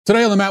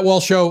Today on the Matt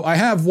Walsh Show, I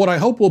have what I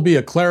hope will be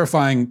a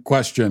clarifying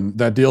question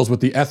that deals with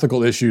the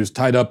ethical issues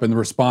tied up in the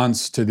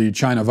response to the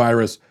China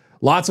virus.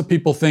 Lots of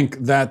people think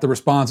that the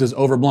response is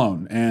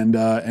overblown and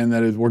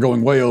that we're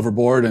going way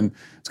overboard and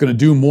it's going to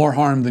do more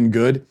harm than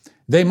good.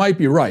 They might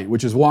be right,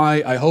 which is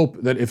why I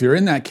hope that if you're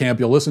in that camp,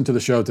 you'll listen to the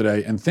show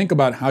today and think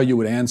about how you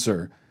would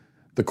answer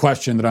the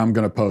question that I'm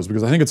going to pose,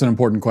 because I think it's an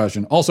important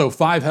question. Also,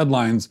 5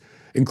 headlines,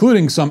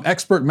 including some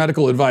expert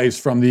medical advice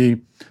from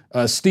the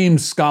esteemed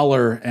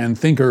scholar and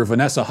thinker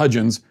Vanessa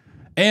Hudgens.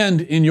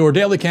 And in your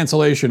daily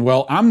cancellation,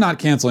 well, I'm not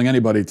canceling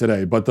anybody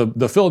today, but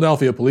the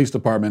Philadelphia Police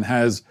Department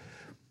has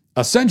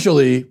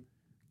essentially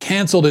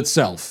canceled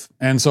itself.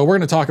 And so we're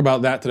going to talk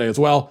about that today as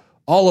well.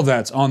 All of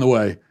that's on the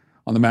way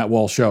on the Matt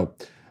Walsh Show.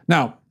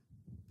 Now,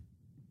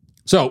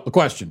 so a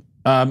question.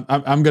 I'm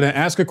going to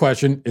ask a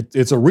question.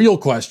 It's a real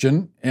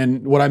question,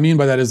 and what I mean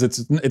by that is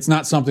it's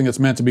not something that's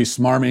meant to be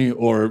smarmy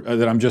or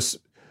that I'm just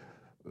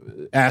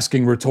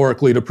asking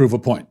rhetorically to prove a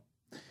point.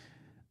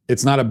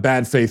 It's not a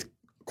bad faith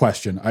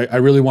question. I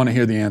really want to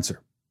hear the answer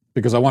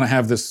because I want to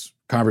have this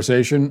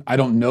conversation. I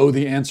don't know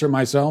the answer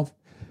myself,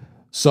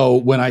 so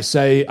when I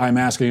say I'm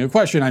asking a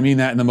question, I mean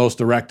that in the most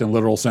direct and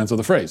literal sense of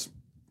the phrase.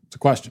 It's a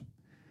question.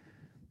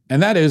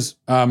 And that is,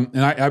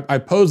 and I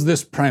pose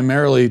this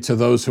primarily to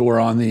those who are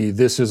on the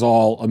this is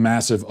all a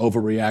massive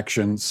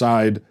overreaction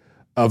side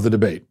of the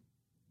debate.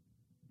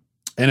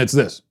 And it's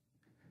this.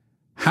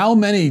 How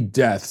many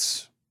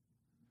deaths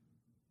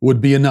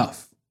would be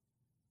enough?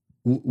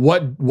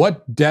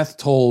 What death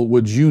toll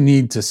would you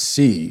need to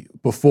see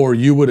before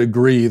you would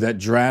agree that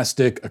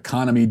drastic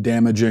economy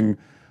damaging,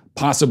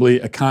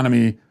 possibly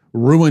economy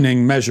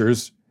ruining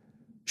measures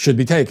should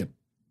be taken?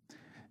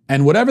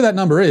 And whatever that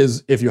number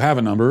is, if you have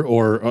a number,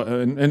 or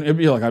and it'd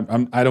be like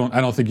I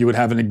don't think you would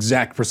have an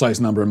exact precise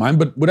number in mind,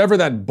 but whatever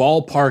that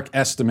ballpark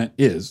estimate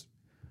is,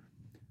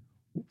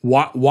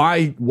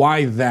 why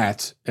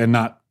that and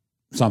not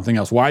something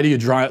else? Why do you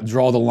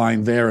draw the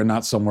line there and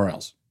not somewhere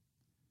else?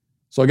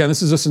 So again,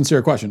 this is a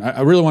sincere question. I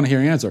really want to hear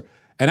your answer.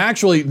 And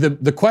actually,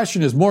 the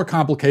question is more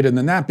complicated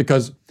than that,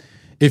 because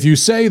if you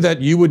say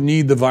that you would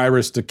need the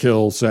virus to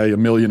kill, say,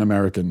 1 million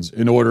Americans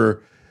in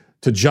order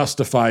to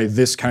justify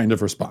this kind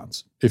of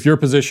response. If your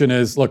position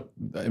is, look,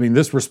 I mean,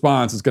 this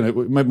response is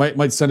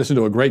might send us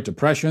into a Great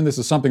Depression. This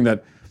is something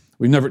that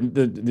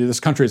this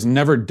country has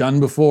never done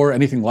before,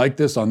 anything like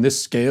this on this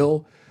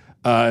scale.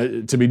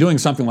 To be doing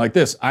something like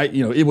this,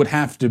 it would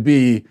have to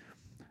be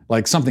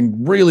like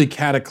something really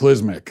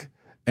cataclysmic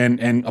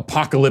and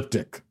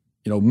apocalyptic.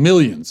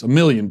 Millions, 1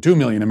 million, 2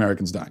 million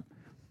Americans dying.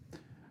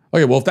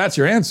 Okay, well, if that's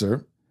your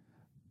answer,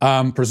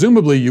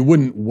 presumably you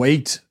wouldn't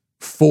wait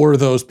for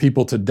those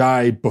people to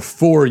die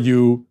before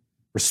you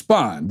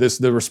respond.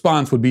 The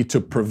response would be to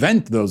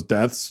prevent those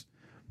deaths,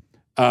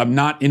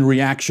 not in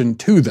reaction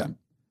to them.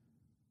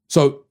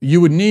 So you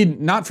would need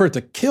not for it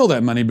to kill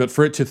that many, but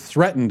for it to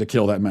threaten to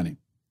kill that many.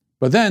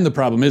 But then the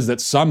problem is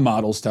that some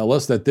models tell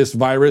us that this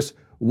virus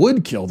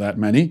would kill that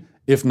many,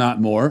 if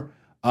not more,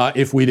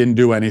 if we didn't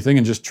do anything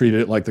and just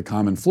treated it like the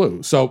common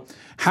flu. So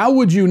how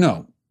would you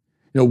know?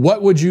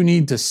 What would you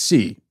need to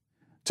see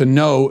to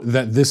know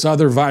that this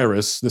other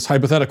virus, this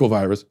hypothetical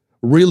virus,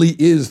 really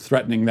is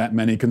threatening that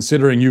many,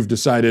 considering you've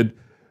decided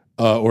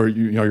or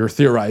you're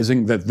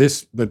theorizing that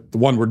the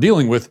one we're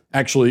dealing with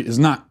actually is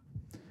not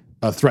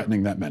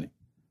threatening that many?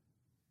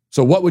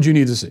 So what would you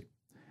need to see?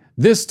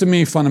 This, to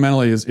me,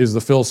 fundamentally is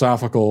the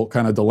philosophical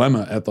kind of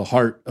dilemma at the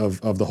heart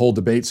of the whole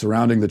debate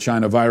surrounding the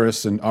China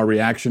virus and our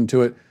reaction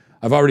to it.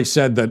 I've already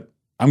said that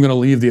I'm going to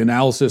leave the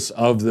analysis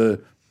of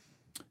the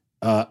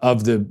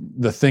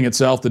thing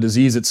itself, the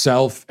disease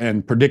itself,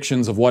 and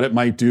predictions of what it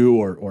might do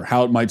or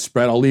how it might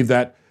spread. I'll leave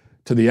that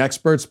to the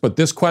experts. But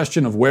this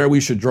question of where we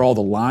should draw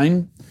the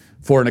line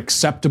for an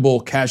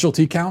acceptable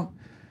casualty count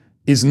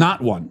is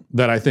not one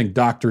that I think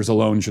doctors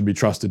alone should be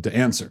trusted to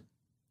answer.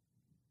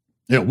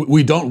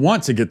 We don't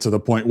want to get to the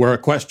point where a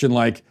question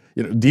like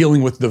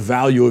dealing with the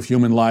value of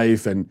human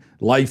life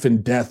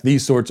and death,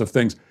 these sorts of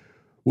things,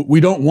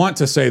 we don't want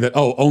to say that,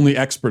 only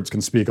experts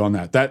can speak on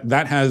that.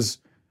 That has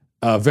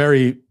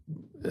very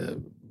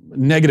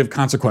negative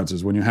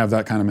consequences when you have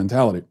that kind of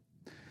mentality.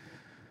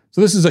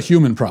 So this is a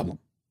human problem.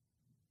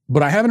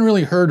 But I haven't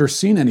really heard or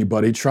seen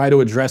anybody try to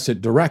address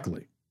it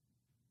directly.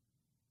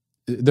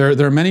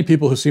 There are many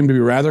people who seem to be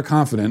rather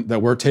confident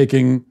that we're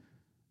taking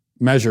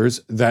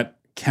measures that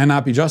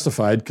cannot be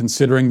justified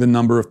considering the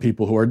number of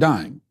people who are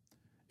dying.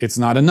 It's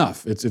not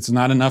enough. It's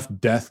not enough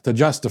death to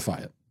justify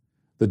it.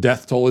 The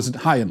death toll isn't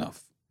high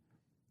enough.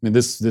 I mean,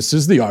 this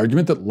is the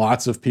argument that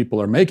lots of people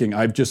are making.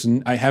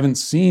 I haven't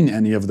seen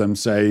any of them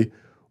say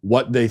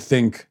what they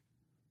think,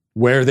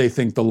 where they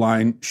think the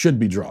line should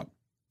be drawn.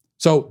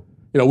 So,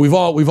 we've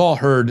all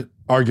heard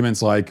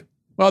arguments like,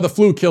 well, the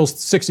flu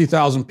kills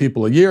 60,000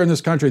 people a year in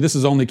this country. This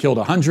has only killed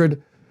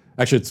 100.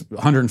 Actually, it's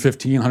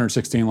 115,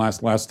 116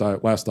 last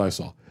I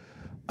saw.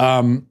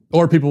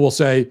 Or people will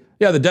say,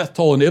 yeah, the death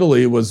toll in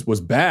Italy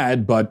was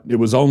bad, but it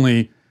was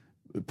only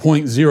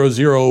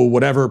 0.00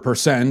 whatever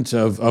percent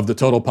of the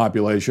total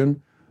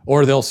population.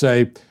 Or they'll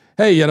say,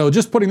 hey,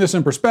 just putting this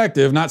in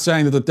perspective, not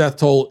saying that the death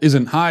toll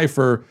isn't high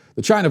for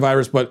the China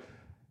virus, but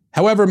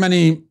however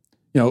many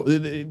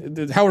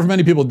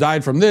people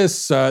died from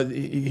this,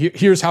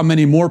 here's how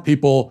many more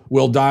people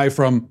will die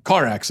from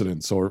car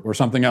accidents or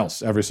something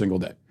else every single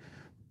day.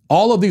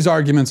 All of these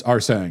arguments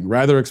are saying,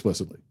 rather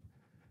explicitly,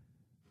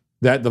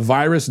 that the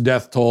virus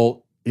death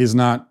toll is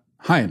not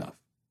high enough.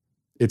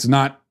 It's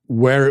not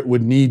where it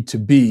would need to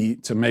be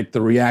to make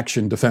the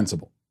reaction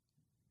defensible.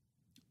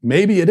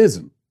 Maybe it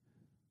isn't.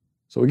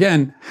 So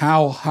again,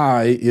 how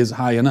high is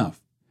high enough?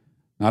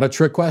 Not a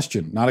trick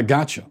question, not a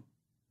gotcha.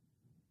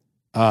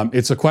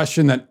 It's a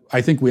question that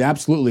I think we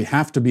absolutely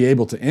have to be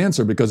able to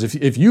answer, because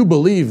if you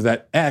believe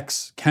that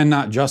X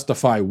cannot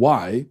justify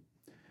Y,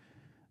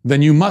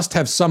 then you must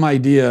have some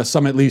idea,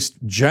 some at least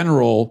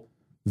general,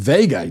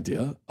 vague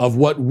idea of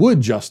what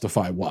would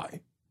justify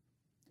Y.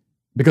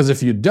 Because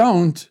if you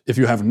don't, if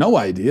you have no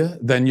idea,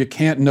 then you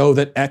can't know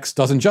that X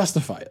doesn't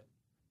justify it.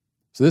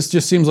 So this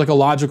just seems like a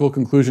logical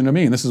conclusion to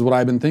me, and this is what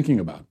I've been thinking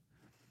about.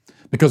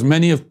 Because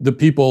many of the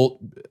people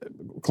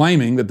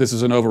claiming that this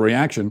is an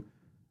overreaction,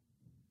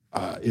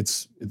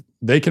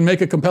 they can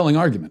make a compelling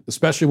argument,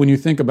 especially when you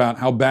think about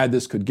how bad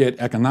this could get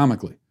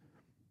economically,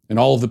 and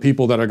all of the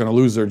people that are going to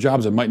lose their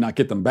jobs and might not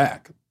get them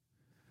back.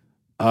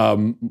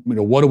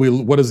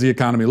 What does the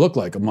economy look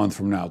like a month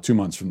from now, 2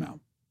 months from now?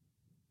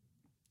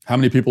 How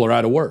many people are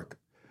out of work?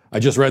 I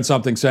just read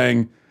something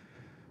saying,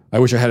 I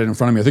wish I had it in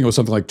front of me, I think it was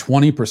something like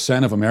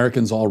 20% of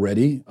Americans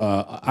already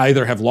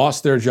either have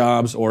lost their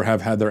jobs or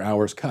have had their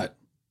hours cut.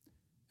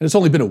 And it's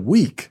only been a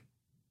week.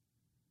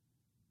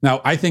 Now,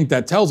 I think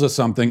that tells us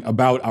something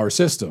about our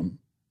system,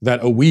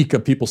 that a week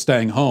of people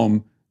staying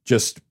home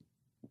just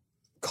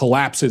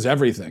collapses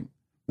everything.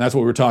 That's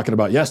what we were talking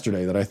about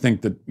yesterday, that I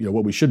think that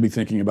what we should be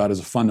thinking about is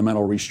a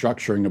fundamental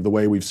restructuring of the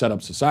way we've set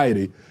up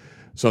society,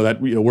 so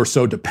that we're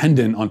so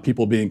dependent on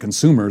people being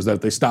consumers that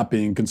if they stop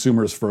being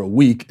consumers for a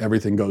week,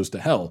 everything goes to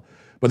hell.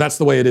 But that's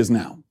the way it is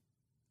now,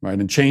 right?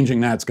 And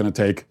changing that's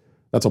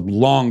a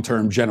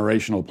long-term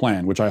generational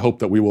plan, which I hope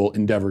that we will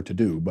endeavor to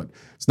do, but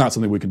it's not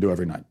something we can do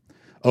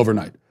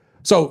overnight.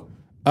 So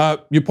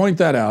you point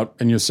that out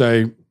and you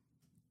say,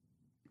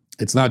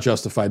 it's not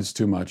justified, it's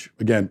too much.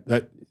 Again,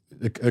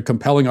 a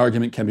compelling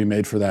argument can be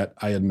made for that,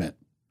 I admit.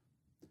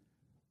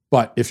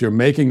 But if you're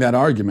making that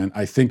argument,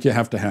 I think you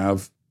have to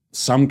have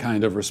some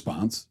kind of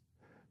response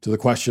to the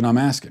question I'm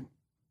asking.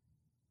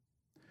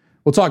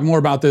 We'll talk more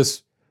about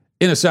this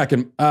in a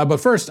second. But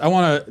first, I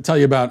want to tell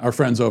you about our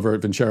friends over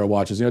at Vincero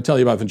Watches. I tell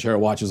you about Vincero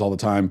Watches all the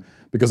time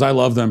because I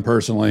love them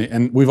personally.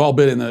 And we've all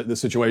been in the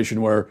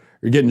situation where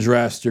you're getting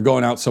dressed, you're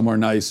going out somewhere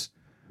nice.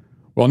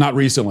 Well, not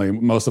recently.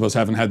 Most of us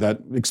haven't had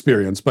that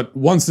experience. But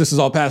once this is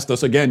all past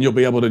us, again, you'll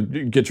be able to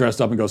get dressed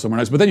up and go somewhere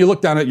nice. But then you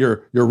look down at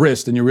your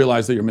wrist and you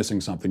realize that you're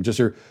missing something. Just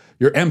your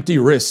empty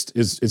wrist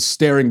is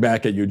staring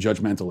back at you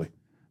judgmentally,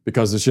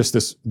 because it's just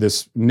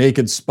this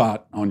naked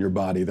spot on your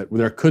body that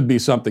there could be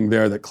something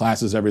there that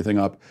classes everything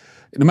up.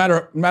 No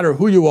matter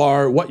who you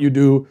are, what you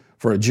do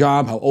for a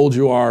job, how old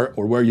you are,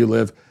 or where you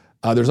live,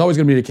 there's always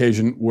going to be an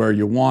occasion where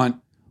you want,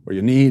 where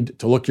you need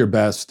to look your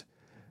best.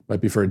 Might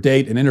be for a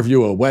date, an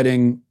interview, a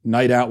wedding,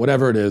 night out,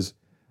 whatever it is.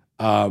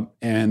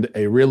 And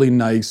a really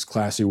nice,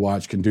 classy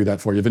watch can do that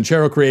for you.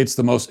 Vincero creates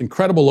the most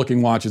incredible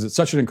looking watches at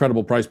such an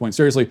incredible price point.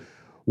 Seriously,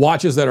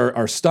 watches that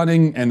are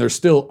stunning, and they're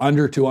still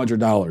under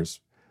 $200.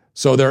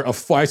 So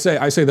I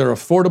say they're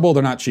affordable,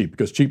 they're not cheap,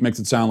 because cheap makes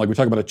it sound like we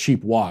talk about a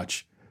cheap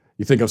watch.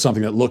 You think of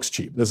something that looks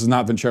cheap. This is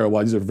not Vincero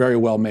watch. These are very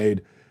well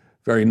made,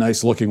 very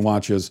nice looking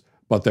watches,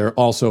 but they're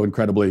also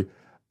incredibly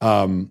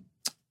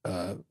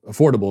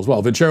affordable as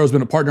well. Vincero has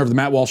been a partner of the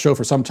Matt Walsh Show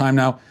for some time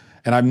now,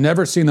 and I've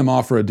never seen them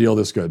offer a deal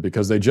this good,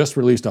 because they just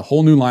released a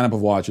whole new lineup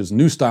of watches,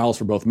 new styles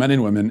for both men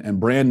and women, and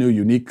brand new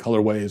unique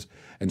colorways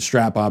and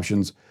strap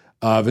options.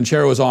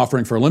 Vincero is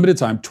offering for a limited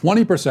time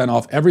 20%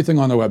 off everything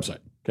on their website.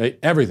 Okay,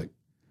 everything.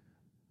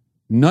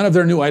 None of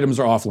their new items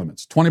are off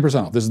limits.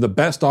 20% off. This is the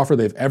best offer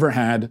they've ever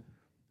had,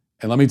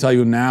 and let me tell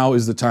you, now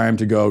is the time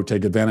to go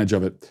take advantage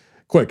of it.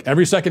 Quick,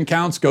 every second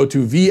counts. Go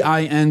to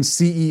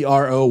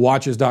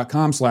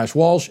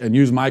vincerowatches.com/Walsh and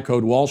use my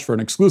code Walsh for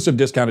an exclusive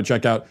discount at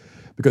checkout,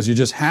 because you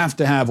just have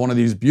to have one of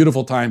these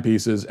beautiful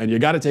timepieces, and you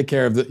got to take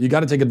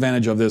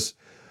advantage of this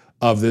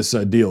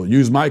deal.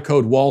 Use my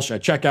code Walsh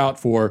at checkout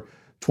for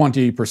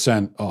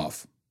 20%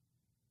 off.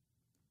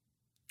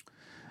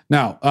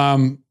 Now,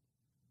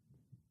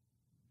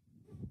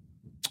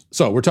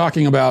 so we're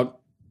talking about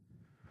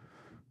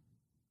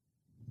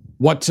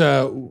what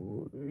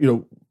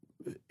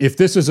if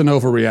this is an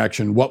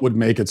overreaction, what would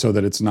make it so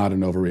that it's not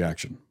an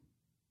overreaction?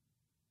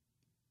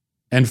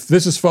 And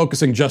this is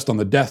focusing just on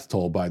the death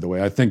toll, by the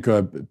way. I think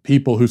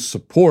people who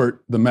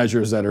support the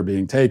measures that are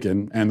being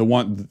taken, and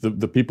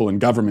the people in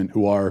government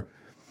who are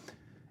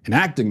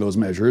enacting those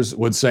measures,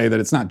 would say that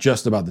it's not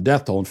just about the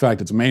death toll. In fact,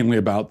 it's mainly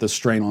about the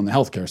strain on the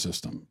healthcare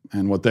system.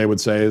 And what they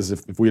would say is,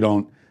 if we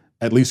don't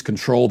at least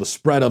control the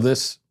spread of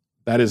this,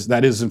 that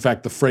is in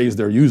fact the phrase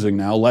they're using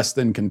now, less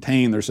than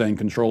contain. They're saying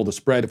control the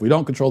spread. If we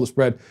don't control the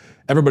spread,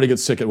 everybody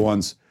gets sick at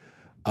once.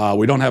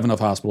 We don't have enough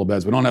hospital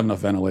beds. We don't have enough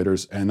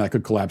ventilators, and that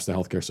could collapse the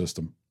healthcare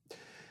system.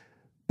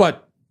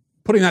 But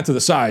putting that to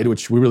the side,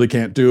 which we really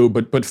can't do,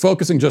 but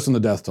focusing just on the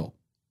death toll,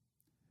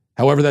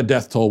 however that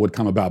death toll would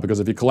come about, because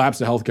if you collapse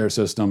the healthcare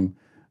system,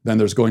 then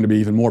there's going to be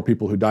even more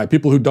people who die.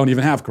 People who don't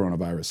even have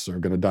coronavirus are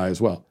going to die as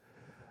well.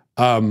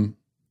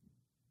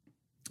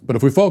 But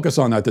if we focus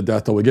on that, the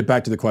death toll, we get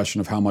back to the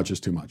question of how much is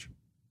too much.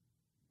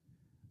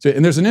 So,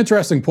 and there's an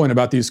interesting point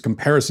about these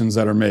comparisons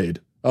that are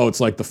made. Oh, it's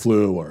like the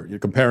flu, or you're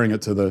comparing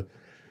it to the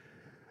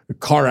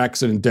car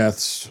accident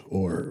deaths,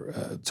 or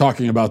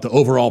talking about the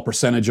overall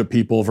percentage of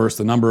people versus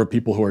the number of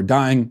people who are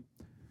dying.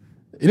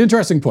 An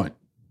interesting point.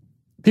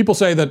 People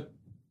say that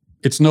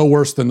it's no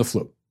worse than the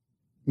flu.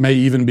 May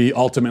even be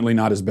ultimately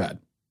not as bad.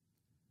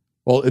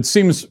 Well, it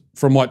seems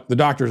from what the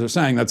doctors are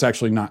saying, that's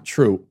actually not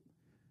true.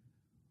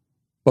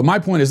 But my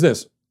point is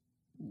this.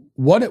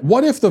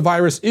 What if the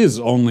virus is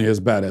only as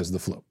bad as the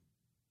flu?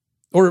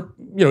 Or,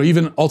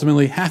 even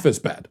ultimately half as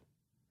bad?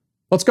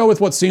 Let's go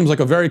with what seems like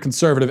a very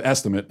conservative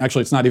estimate.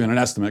 Actually, it's not even an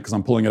estimate because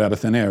I'm pulling it out of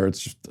thin air. It's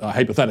just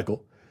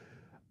hypothetical.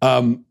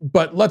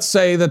 But let's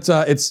say that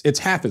it's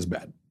half as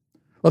bad.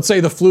 Let's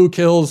say the flu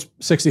kills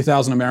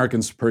 60,000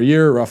 Americans per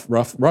year,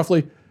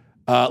 roughly.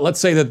 Let's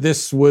say that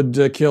this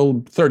would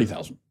kill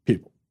 30,000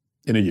 people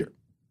in a year.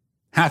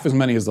 Half as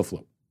many as the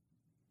flu.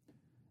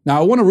 Now,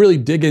 I want to really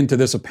dig into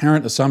this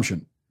apparent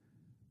assumption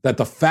that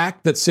the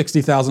fact that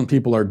 60,000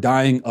 people are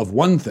dying of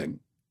one thing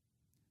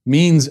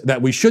means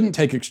that we shouldn't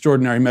take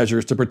extraordinary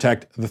measures to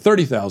protect the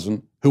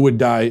 30,000 who would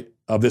die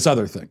of this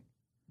other thing.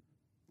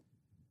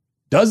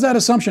 Does that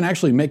assumption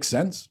actually make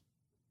sense?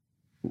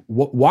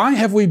 Why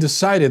have we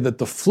decided that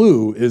the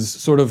flu is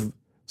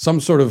some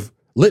sort of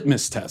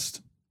litmus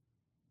test?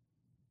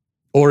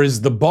 Or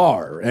is the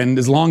bar, and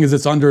as long as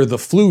it's under the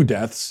flu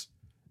deaths,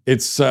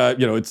 it's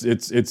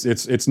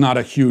not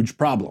a huge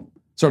problem.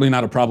 Certainly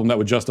not a problem that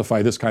would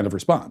justify this kind of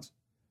response.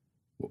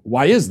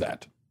 Why is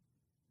that?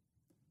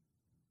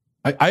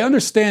 I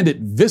understand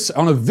it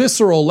on a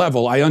visceral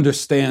level. I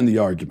understand the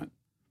argument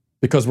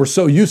because we're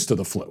so used to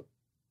the flu.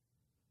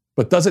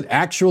 But does it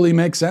actually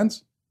make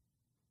sense?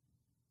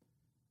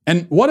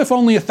 And what if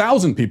only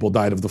 1,000 people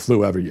died of the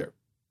flu every year,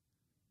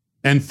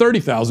 and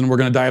 30,000 were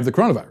going to die of the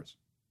coronavirus?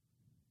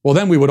 Well,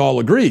 then we would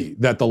all agree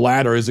that the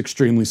latter is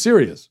extremely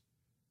serious.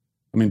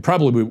 I mean,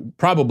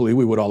 probably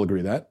we would all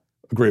agree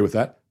with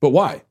that. But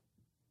why?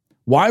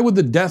 Why would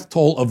the death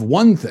toll of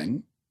one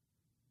thing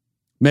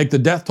make the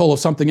death toll of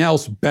something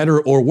else better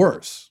or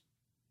worse?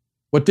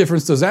 What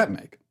difference does that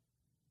make?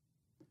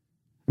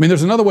 I mean,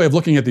 there's another way of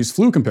looking at these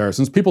flu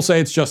comparisons. People say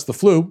it's just the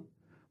flu.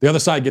 The other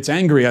side gets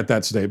angry at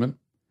that statement.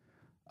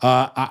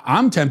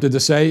 I'm tempted to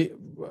say,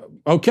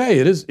 okay,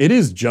 it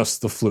is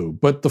just the flu,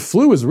 but the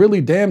flu is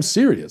really damn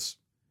serious.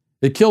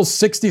 It kills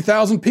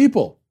 60,000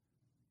 people.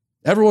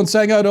 Everyone's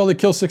saying, oh, no, they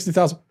kill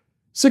 60,000.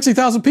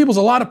 60,000 people is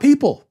a lot of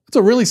people. It's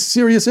a really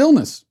serious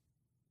illness.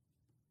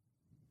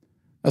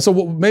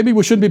 So maybe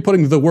we shouldn't be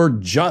putting the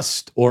word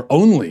just or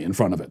only in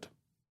front of it.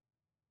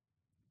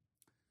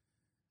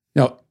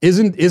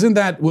 Isn't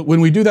that,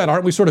 when we do that,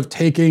 aren't we sort of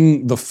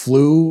taking the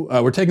flu,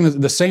 we're taking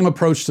the same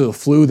approach to the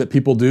flu that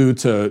people do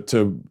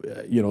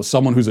to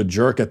someone who's a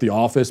jerk at the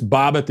office,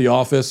 Bob at the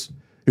office,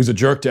 who's a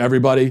jerk to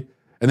everybody,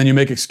 and then you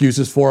make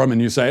excuses for him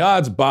and you say,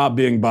 it's Bob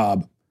being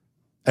Bob.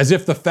 As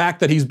if the fact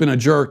that he's been a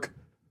jerk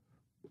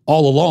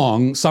all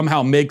along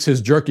somehow makes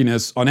his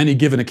jerkiness on any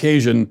given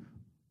occasion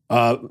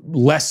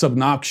less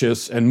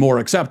obnoxious and more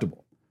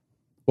acceptable.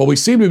 Well, we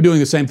seem to be doing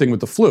the same thing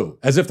with the flu,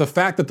 as if the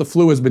fact that the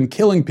flu has been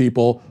killing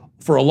people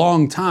for a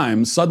long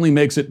time suddenly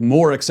makes it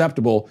more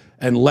acceptable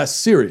and less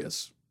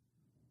serious.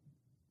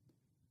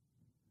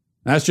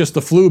 That's just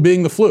the flu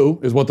being the flu,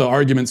 is what the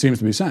argument seems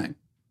to be saying.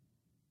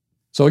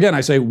 So again,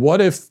 I say,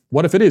 what if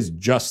it is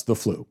just the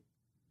flu?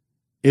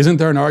 Isn't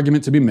there an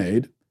argument to be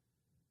made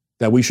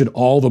that we should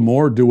all the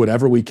more do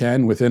whatever we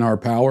can within our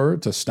power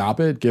to stop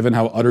it, given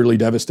how utterly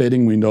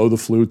devastating we know the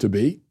flu to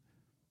be?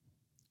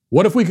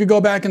 What if we could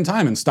go back in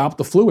time and stop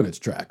the flu in its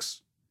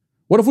tracks?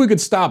 What if we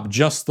could stop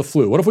just the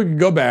flu? What if we could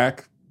go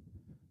back,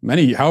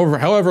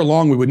 however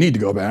long we would need to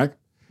go back,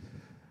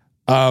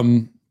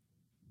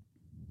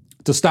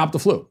 to stop the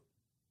flu?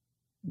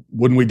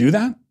 Wouldn't we do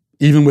that?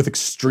 Even with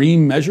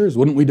extreme measures,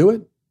 wouldn't we do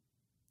it?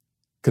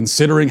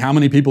 Considering how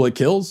many people it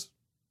kills?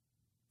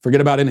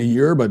 Forget about in a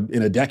year, but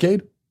in a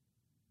decade?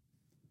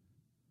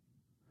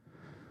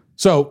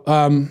 So,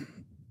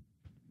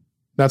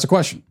 that's a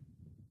question.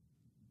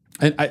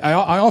 And I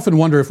often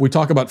wonder if we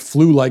talk about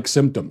flu-like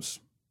symptoms.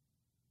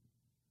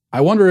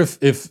 I wonder if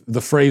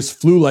the phrase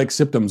flu-like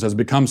symptoms has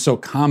become so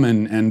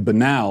common and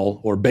banal,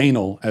 or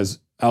banal, as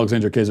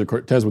Alexandria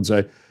Ocasio-Cortez would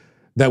say,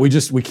 that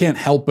we can't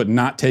help but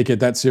not take it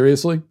that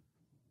seriously.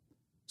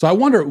 So I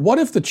wonder, what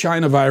if the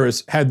China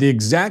virus had the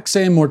exact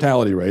same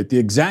mortality rate, the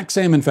exact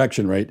same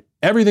infection rate,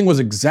 everything was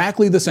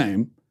exactly the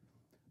same,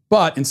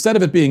 but instead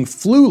of it being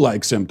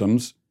flu-like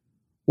symptoms,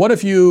 what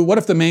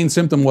if the main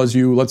symptom was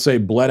you, let's say,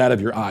 bled out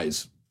of your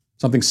eyes?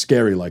 Something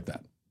scary like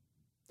that.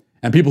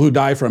 And people who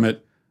die from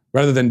it,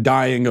 rather than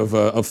dying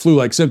of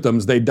flu-like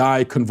symptoms, they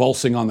die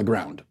convulsing on the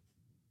ground.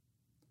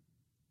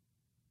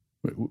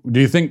 Do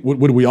you think,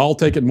 would we all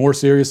take it more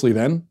seriously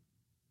then?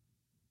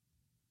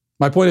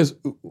 My point is,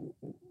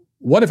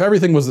 what if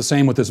everything was the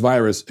same with this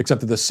virus,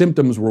 except that the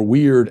symptoms were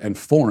weird and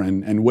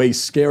foreign and way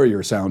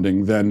scarier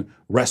sounding than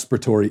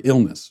respiratory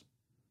illness?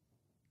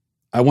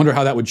 I wonder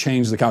how that would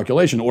change the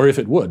calculation, or if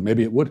it would.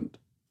 Maybe it wouldn't.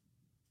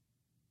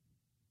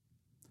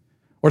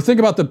 Or think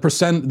about the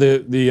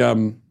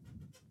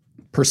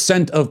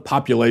percent of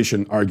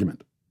population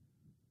argument.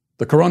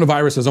 The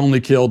coronavirus has only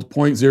killed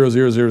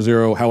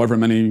 0.0000, however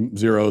many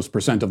zeros,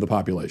 percent of the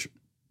population.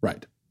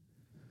 Right.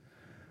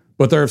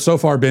 But there have so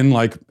far been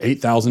like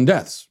 8,000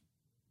 deaths.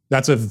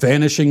 That's a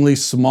vanishingly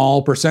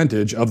small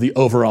percentage of the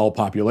overall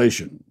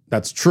population.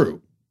 That's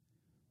true.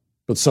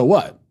 But so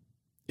what?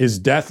 Is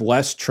death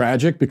less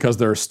tragic because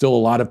there are still a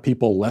lot of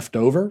people left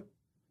over?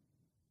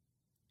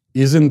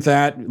 Isn't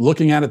that,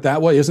 looking at it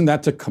that way, isn't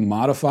that to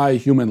commodify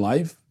human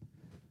life?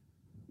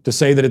 To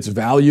say that its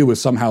value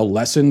is somehow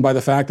lessened by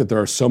the fact that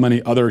there are so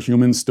many other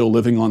humans still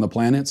living on the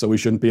planet, so we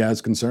shouldn't be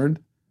as concerned?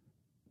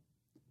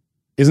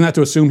 Isn't that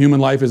to assume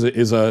human life is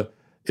a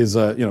as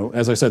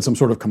I said, some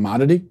sort of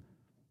commodity?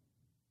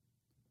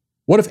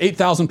 What if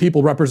 8,000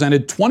 people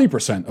represented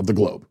 20% of the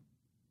globe?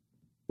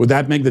 Would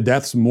that make the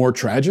deaths more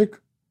tragic?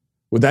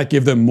 Would that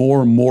give them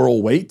more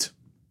moral weight?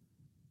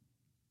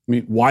 I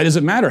mean, why does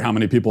it matter how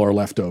many people are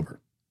left over?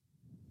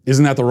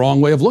 Isn't that the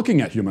wrong way of looking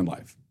at human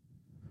life?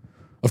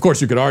 Of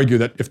course, you could argue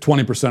that if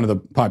 20% of the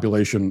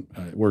population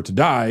were to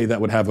die, that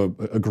would have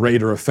a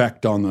greater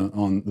effect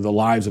on the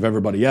lives of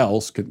everybody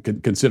else,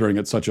 considering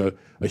it's such a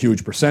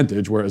huge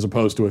percentage, whereas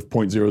opposed to if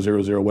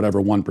 0.000 whatever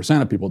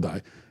 1% of people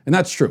die. And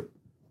that's true.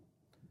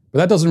 But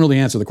that doesn't really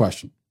answer the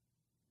question.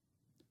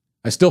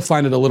 I still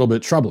find it a little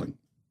bit troubling.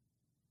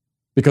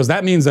 Because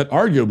that means that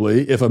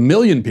arguably, if 1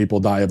 million people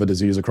die of a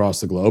disease across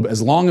the globe,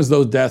 as long as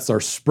those deaths are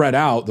spread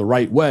out the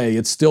right way,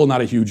 it's still not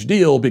a huge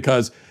deal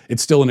because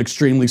it's still an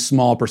extremely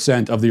small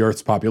percent of the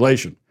Earth's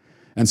population.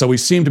 And so we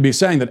seem to be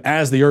saying that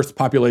as the Earth's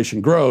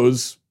population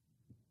grows,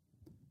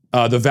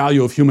 the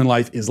value of human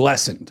life is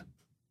lessened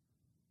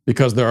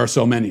because there are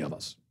so many of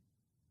us.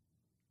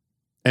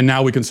 And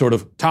now we can sort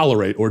of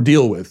tolerate or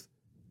deal with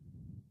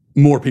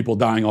more people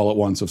dying all at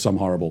once of some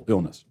horrible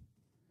illness.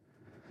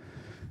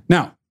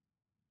 Now,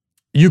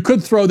 you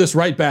could throw this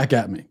right back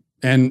at me.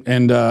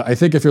 And I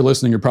think if you're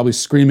listening, you're probably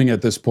screaming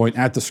at this point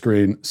at the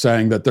screen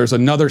saying that there's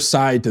another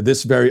side to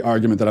this very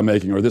argument that I'm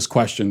making or this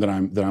question that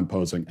I'm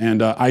posing.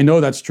 And I know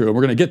that's true. And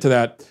we're going to get to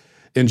that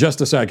in just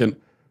a second.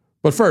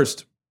 But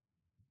first,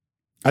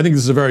 I think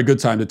this is a very good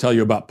time to tell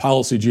you about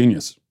Policy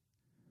Genius.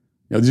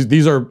 You know,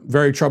 these are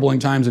very troubling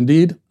times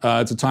indeed.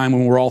 It's a time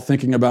when we're all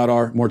thinking about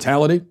our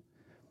mortality.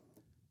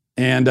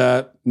 And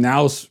there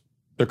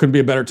couldn't be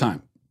a better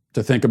time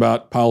to think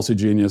about Policy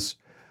Genius.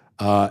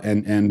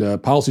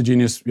 Policy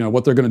Genius,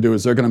 what they're going to do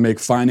is they're going to make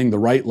finding the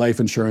right life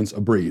insurance a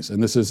breeze.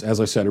 And this is,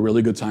 as I said, a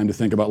really good time to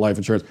think about life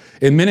insurance.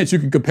 In minutes, you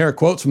can compare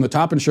quotes from the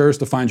top insurers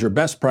to find your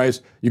best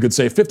price. You could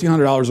save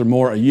 $1,500 or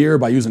more a year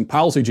by using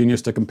Policy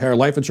Genius to compare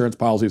life insurance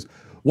policies.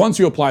 Once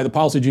you apply, the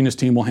Policy Genius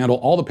team will handle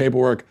all the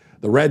paperwork,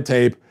 the red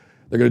tape.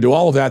 They're going to do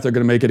all of that. They're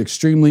going to make it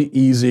extremely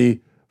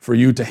easy for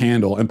you to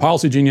handle. And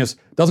Policy Genius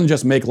doesn't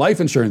just make life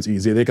insurance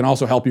easy. They can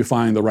also help you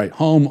find the right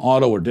home,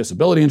 auto, or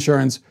disability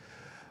insurance.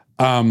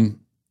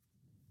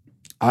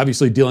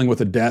 Obviously, dealing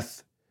with a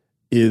death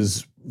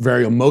is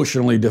very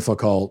emotionally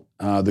difficult,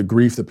 the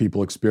grief that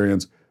people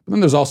experience. But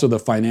then there's also the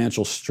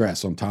financial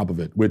stress on top of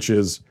it, which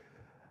is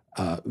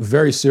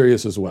very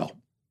serious as well.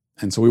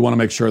 And so we want to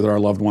make sure that our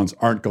loved ones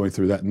aren't going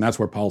through that. And that's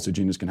where Policy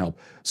Genius can help.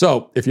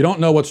 So if you don't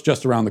know what's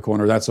just around the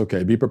corner, that's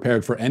okay. Be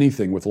prepared for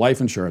anything with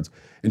life insurance.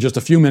 In just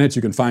a few minutes,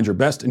 you can find your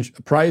best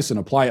price and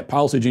apply at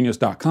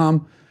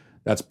policygenius.com.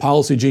 That's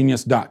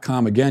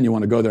policygenius.com. Again, you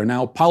want to go there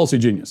now. Policy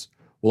Genius.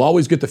 We'll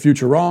always get the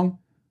future wrong.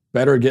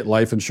 Better get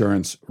life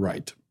insurance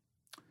right.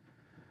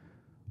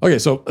 Okay,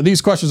 so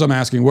these questions I'm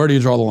asking, where do you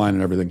draw the line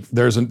and everything?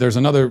 There's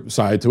another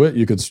side to it.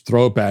 You could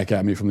throw it back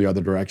at me from the other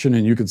direction,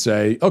 and you could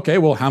say, okay,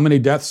 well, how many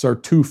deaths are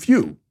too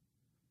few?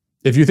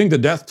 If you think the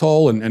death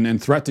toll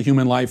and threat to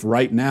human life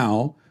right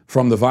now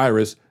from the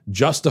virus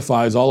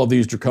justifies all of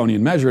these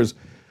draconian measures,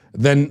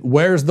 then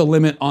where's the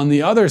limit on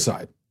the other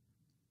side?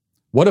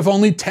 What if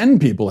only 10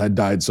 people had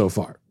died so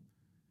far?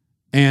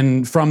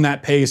 And from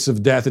that pace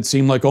of death, it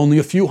seemed like only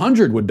a few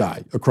hundred would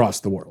die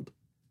across the world.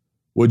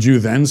 Would you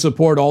then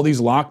support all these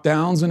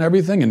lockdowns and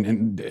everything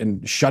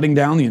and shutting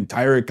down the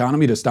entire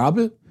economy to stop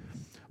it?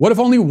 What if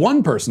only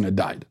one person had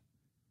died?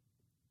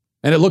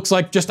 And it looks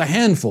like just a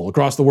handful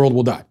across the world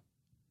will die.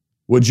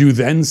 Would you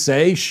then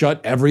say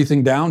shut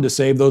everything down to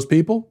save those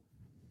people?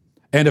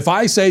 And if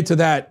I say to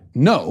that,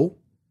 no,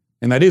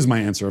 and that is my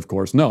answer, of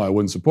course, no, I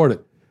wouldn't support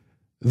it,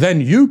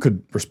 then you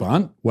could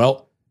respond,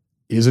 well,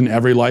 isn't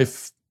every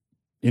life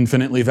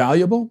infinitely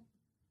valuable?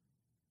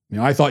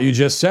 I thought you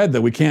just said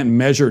that we can't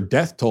measure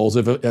death tolls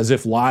as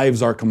if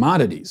lives are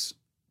commodities.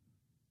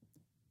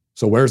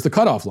 So where's the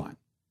cutoff line?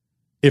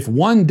 If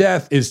one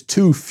death is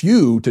too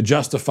few to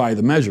justify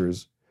the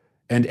measures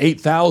and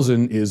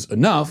 8,000 is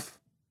enough,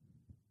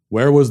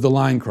 where was the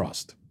line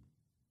crossed?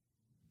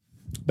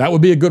 That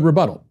would be a good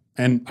rebuttal.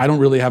 And I don't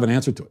really have an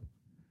answer to it.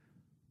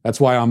 That's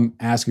why I'm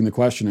asking the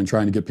question and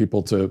trying to get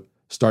people to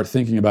start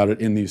thinking about it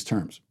in these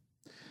terms.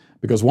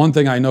 Because one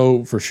thing I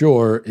know for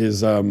sure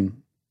is to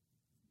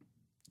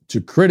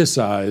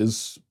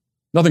criticize,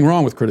 nothing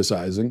wrong with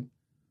criticizing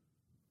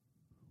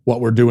what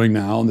we're doing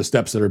now and the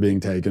steps that are being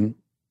taken,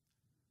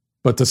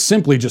 but to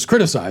simply just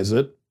criticize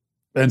it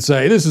and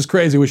say, this is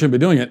crazy, we shouldn't be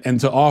doing it, and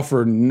to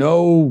offer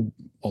no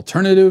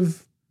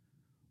alternative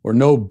or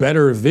no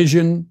better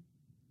vision,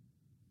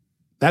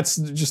 that's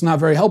just not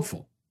very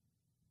helpful.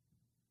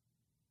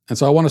 And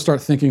so I want to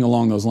start thinking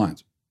along those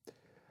lines.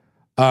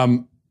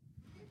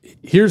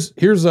 Here's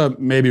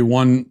maybe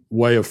one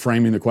way of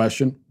framing the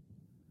question.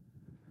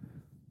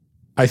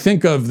 I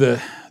think of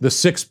the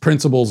 6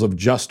 principles of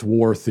just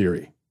war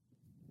theory.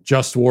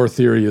 Just war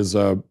theory is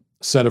a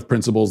set of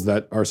principles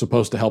that are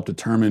supposed to help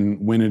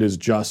determine when it is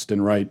just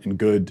and right and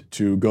good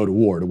to go to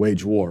war, to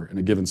wage war in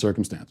a given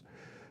circumstance.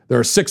 There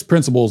are 6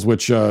 principles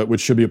which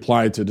should be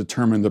applied to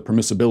determine the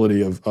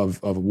permissibility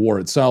of war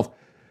itself.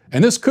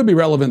 And this could be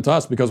relevant to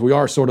us because we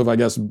are sort of, I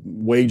guess,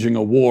 waging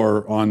a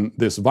war on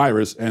this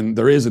virus. And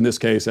there is, in this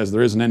case, as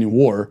there is in any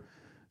war,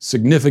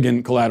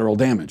 significant collateral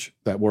damage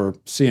that we're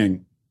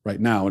seeing right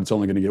now, and it's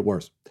only going to get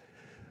worse.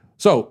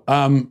 So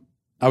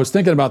I was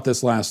thinking about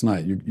this last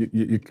night.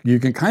 You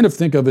can kind of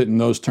think of it in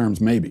those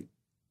terms, maybe.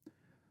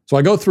 So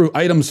I go through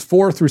items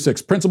 4 through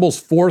 6, principles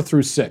 4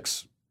 through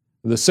 6,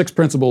 the 6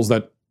 principles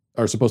that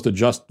are supposed to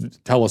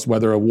just tell us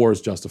whether a war is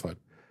justified.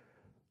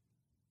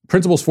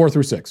 Principles 4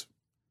 through 6.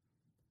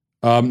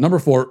 Number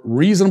 4,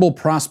 reasonable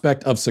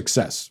prospect of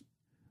success,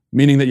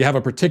 meaning that you have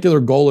a particular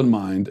goal in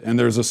mind and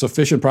there's a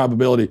sufficient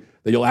probability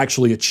that you'll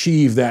actually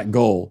achieve that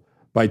goal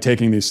by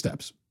taking these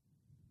steps.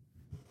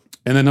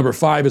 And then number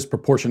 5 is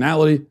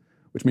proportionality,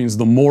 which means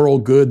the moral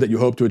good that you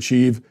hope to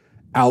achieve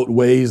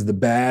outweighs the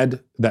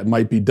bad that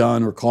might be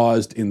done or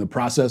caused in the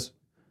process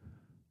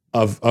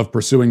of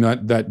pursuing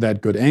that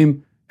good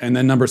aim. And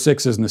then number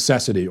 6 is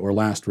necessity or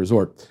last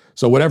resort.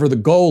 So whatever the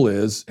goal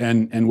is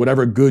and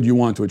whatever good you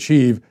want to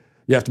achieve,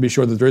 you have to be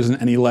sure that there isn't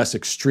any less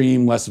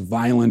extreme, less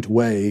violent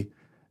way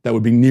that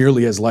would be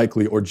nearly as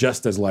likely or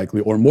just as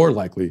likely or more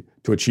likely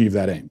to achieve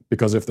that aim.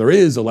 Because if there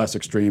is a less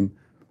extreme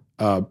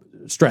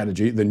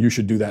strategy, then you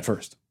should do that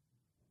first.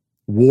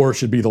 War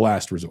should be the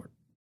last resort.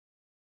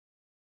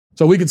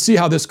 So we could see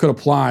how this could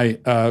apply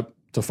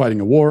to fighting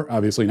a war,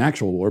 obviously an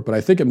actual war, but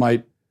I think it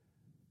might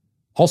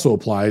also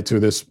apply to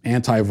this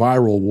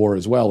antiviral war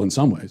as well in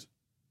some ways.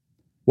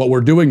 What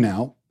we're doing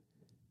now,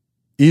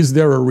 is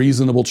there a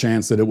reasonable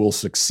chance that it will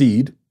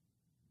succeed?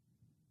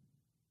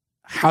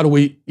 How do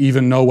we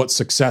even know what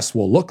success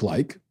will look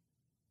like?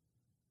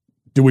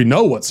 Do we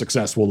know what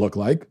success will look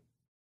like?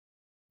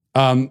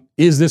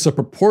 Is this a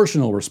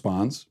proportional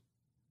response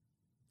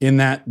in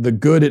that the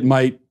good it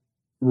might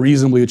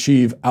reasonably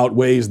achieve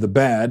outweighs the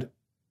bad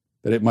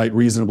that it might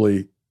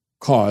reasonably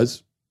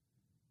cause?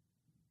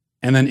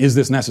 And then is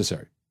this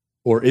necessary?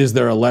 Or is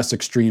there a less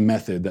extreme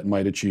method that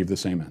might achieve the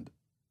same end?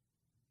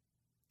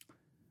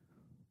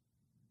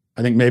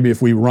 I think maybe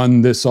if we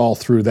run this all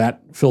through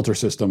that filter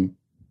system,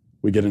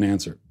 we get an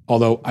answer.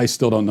 Although I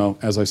still don't know,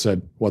 as I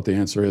said, what the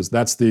answer is.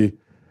 That's the,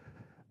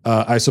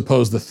 I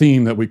suppose, the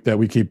theme that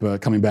we keep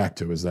coming back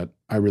to is that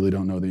I really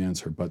don't know the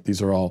answer. But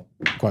these are all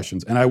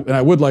questions, and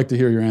I would like to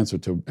hear your answer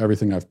to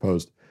everything I've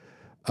posed.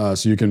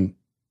 So you can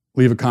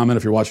leave a comment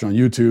if you're watching on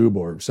YouTube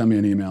or send me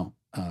an email.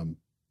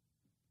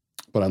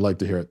 But I'd like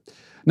to hear it.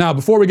 Now,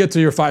 before we get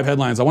to your 5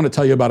 headlines, I want to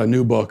tell you about a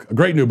new book, a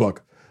great new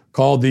book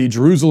called The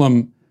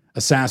Jerusalem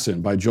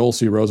Assassin by Joel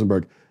C.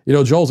 Rosenberg. You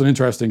know, Joel's an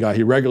interesting guy.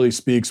 He regularly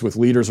speaks with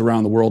leaders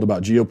around the world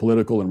about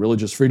geopolitical and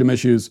religious freedom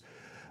issues.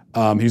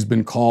 He's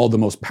been called the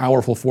most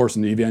powerful force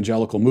in the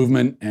evangelical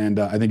movement, and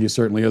I think he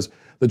certainly is.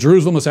 The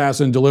Jerusalem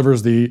Assassin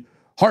delivers the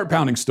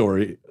heart-pounding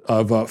story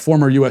of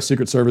former U.S.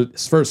 Secret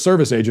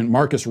Service agent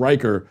Marcus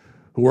Riker,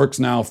 who works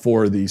now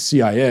for the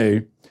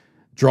CIA,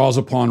 draws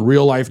upon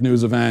real-life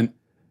news event,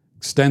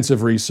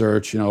 extensive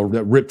research,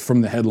 that ripped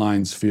from the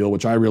headlines feel,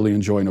 which I really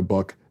enjoy in a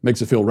book,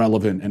 makes it feel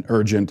relevant and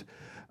urgent.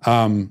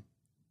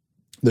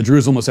 The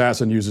Jerusalem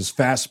Assassin uses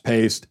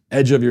fast-paced,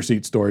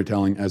 edge-of-your-seat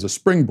storytelling as a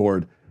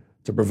springboard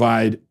to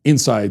provide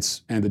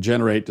insights and to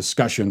generate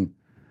discussion.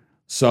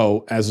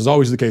 So, as is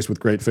always the case with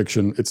great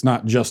fiction, it's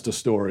not just a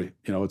story.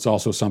 It's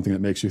also something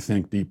that makes you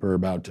think deeper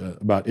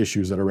about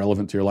issues that are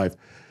relevant to your life.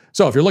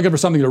 So, if you're looking for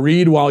something to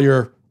read while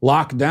you're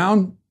locked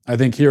down, I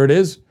think here it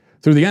is.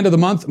 Through the end of the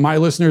month, my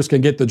listeners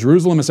can get The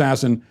Jerusalem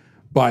Assassin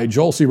by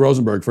Joel C.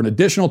 Rosenberg for an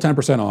additional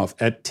 10% off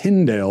at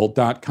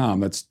Tyndale.com.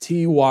 That's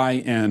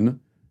Tyndale.com.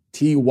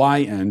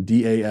 Tyndale.com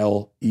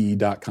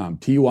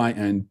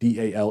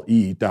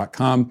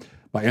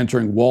by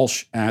entering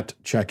Walsh at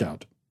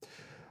checkout.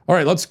 All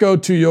right, let's go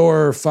to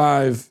your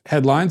 5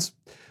 headlines.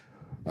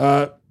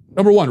 Number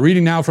 1,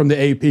 reading now from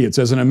the AP. It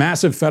says, in a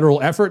massive federal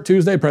effort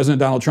Tuesday, President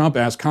Donald Trump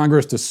asked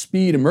Congress to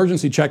speed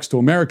emergency checks to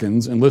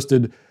Americans,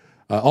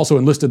 also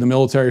enlisted the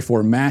military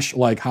for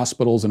MASH-like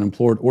hospitals, and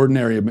implored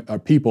ordinary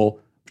people,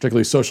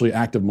 particularly socially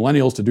active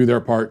millennials, to do their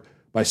part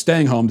by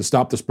staying home to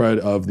stop the spread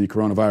of the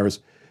coronavirus.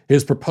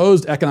 His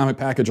proposed economic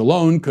package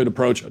alone could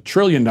approach $1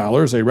 trillion,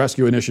 a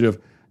rescue initiative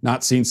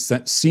not seen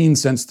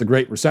since the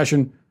Great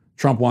Recession.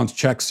 Trump wants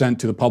checks sent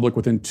to the public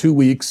within 2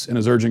 weeks and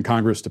is urging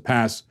Congress to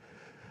pass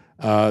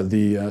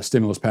the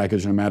stimulus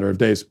package in a matter of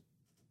days.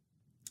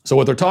 So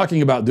what they're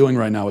talking about doing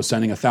right now is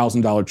sending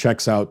 $1,000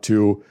 checks out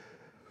to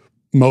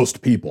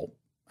most people.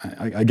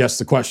 I guess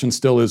the question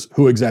still is,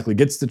 who exactly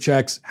gets the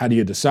checks? How do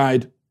you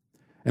decide?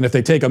 And if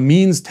they take a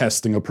means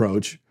testing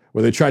approach,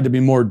 where they tried to be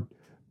more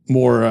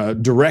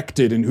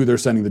directed in who they're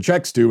sending the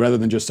checks to rather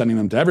than just sending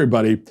them to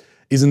everybody,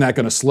 isn't that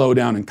going to slow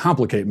down and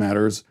complicate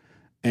matters?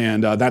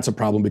 And that's a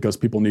problem because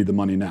people need the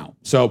money now.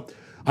 So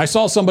I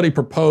saw somebody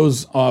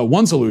propose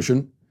one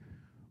solution,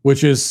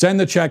 which is send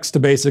the checks to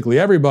basically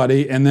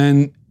everybody and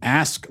then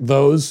ask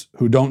those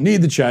who don't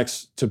need the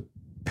checks to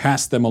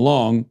pass them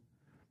along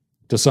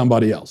to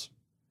somebody else.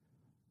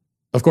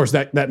 Of course,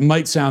 that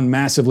might sound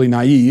massively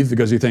naive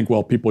because you think,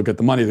 well, people get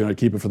the money, they're going to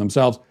keep it for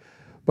themselves.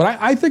 But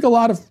I think a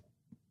lot of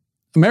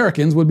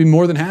Americans would be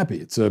more than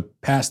happy to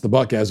pass the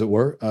buck, as it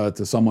were,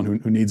 to someone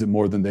who needs it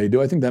more than they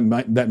do. I think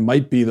that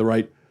might be the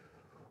right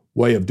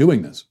way of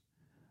doing this.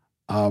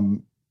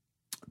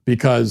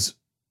 Because,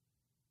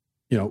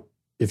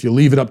 if you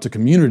leave it up to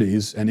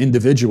communities and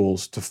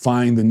individuals to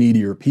find the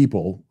needier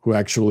people who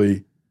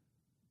actually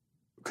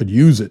could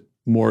use it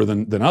more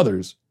than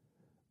others,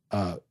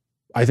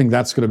 I think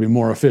that's going to be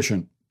more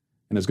efficient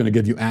and is going to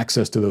give you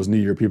access to those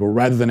needier people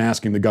rather than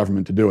asking the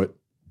government to do it.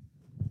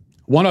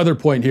 One other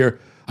point here,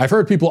 I've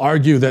heard people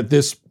argue that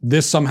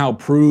this somehow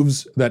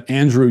proves that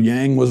Andrew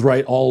Yang was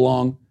right all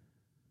along,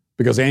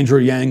 because Andrew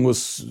Yang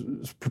was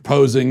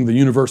proposing the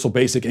universal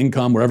basic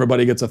income where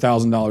everybody gets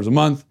 $1,000 a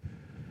month.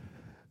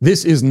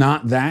 This is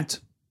not that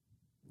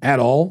at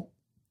all.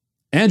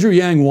 Andrew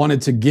Yang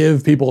wanted to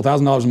give people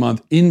 $1,000 a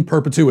month in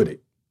perpetuity,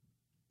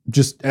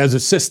 just as a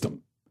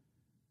system.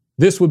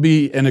 This would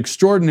be an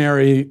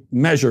extraordinary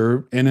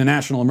measure in a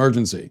national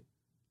emergency,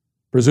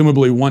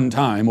 presumably one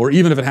time, or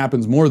even if it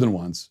happens more than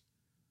once.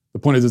 The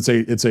point is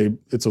it's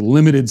a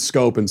limited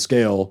scope and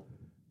scale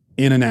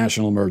in a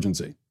national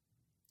emergency,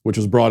 which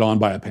was brought on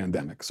by a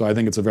pandemic. So I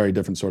think it's a very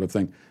different sort of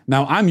thing.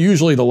 Now, I'm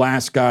usually the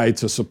last guy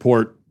to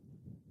support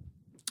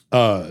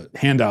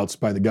handouts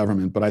by the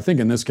government, but I think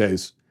in this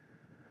case,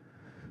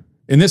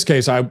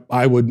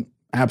 I would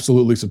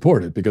absolutely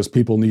support it because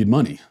people need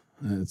money.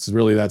 It's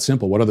really that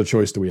simple. What other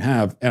choice do we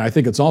have? And I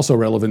think it's also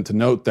relevant to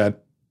note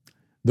that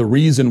the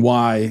reason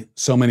why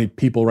so many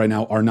people right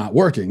now are not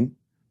working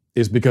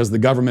is because the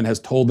government has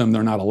told them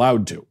they're not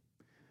allowed to.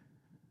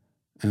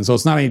 And so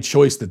it's not any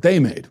choice that they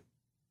made.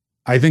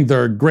 I think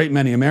there are a great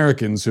many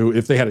Americans who,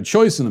 if they had a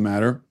choice in the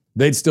matter,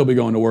 they'd still be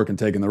going to work and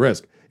taking the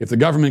risk. If the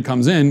government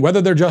comes in,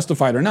 whether they're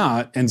justified or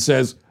not, and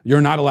says,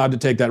 you're not allowed to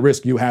take that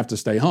risk, you have to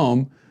stay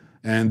home,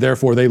 and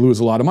therefore they lose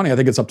a lot of money, I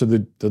think it's up to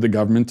the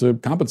government to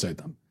compensate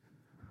them.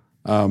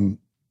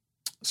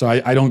 So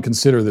I don't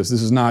consider this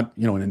is not,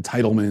 an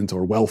entitlement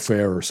or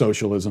welfare or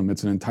socialism.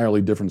 It's an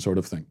entirely different sort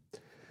of thing.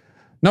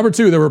 Number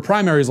two, there were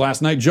primaries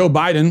last night. Joe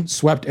Biden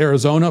swept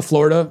Arizona,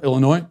 Florida,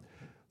 Illinois.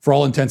 For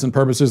all intents and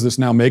purposes, this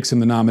now makes him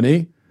the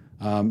nominee.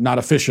 Not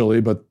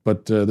officially,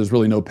 but there's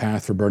really no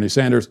path for Bernie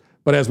Sanders.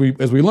 But as we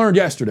learned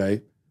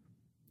yesterday,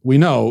 we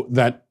know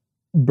that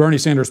Bernie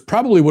Sanders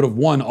probably would have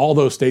won all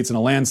those states in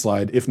a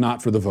landslide if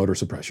not for the voter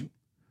suppression.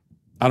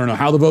 I don't know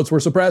how the votes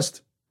were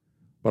suppressed,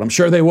 but I'm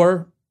sure they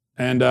were.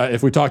 And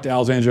if we talk to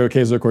Alexandria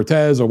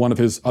Ocasio-Cortez or one of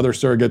his other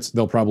surrogates,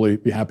 they'll probably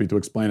be happy to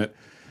explain it.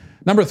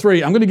 Number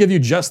three, I'm going to give you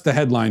just the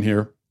headline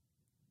here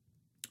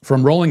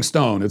from Rolling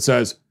Stone. It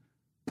says,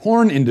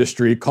 porn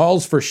industry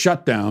calls for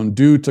shutdown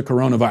due to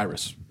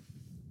coronavirus.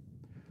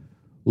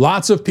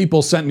 Lots of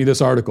people sent me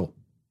this article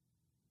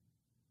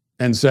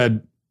and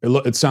said,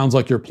 it sounds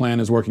like your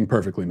plan is working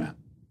perfectly, Matt.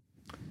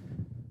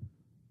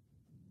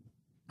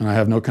 And I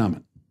have no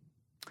comment.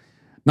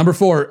 Number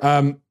four,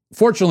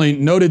 fortunately,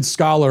 noted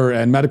scholar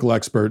and medical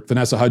expert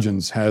Vanessa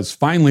Hudgens has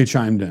finally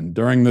chimed in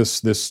during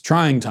this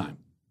trying time.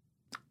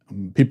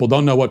 People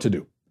don't know what to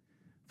do.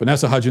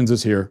 Vanessa Hudgens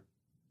is here,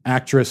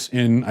 actress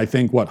in, I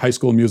think, High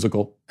School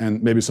Musical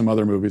and maybe some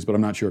other movies, but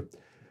I'm not sure.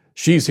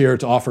 She's here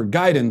to offer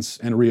guidance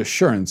and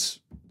reassurance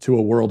to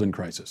a world in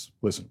crisis.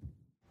 Listen.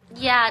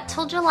 Yeah,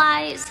 till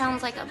July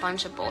sounds like a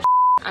bunch of bullshit.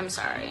 I'm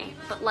sorry.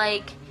 But,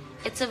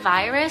 it's a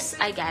virus.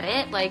 I get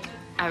it.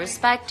 I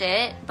respect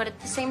it. But at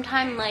the same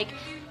time,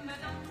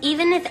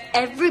 even if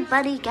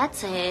everybody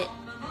gets it,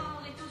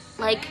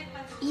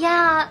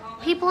 yeah,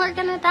 people are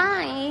gonna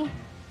die.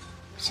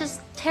 It's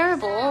just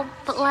terrible,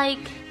 but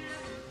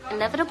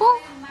inevitable?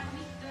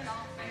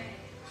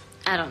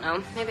 I don't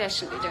know. Maybe I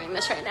shouldn't be doing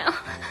this right now.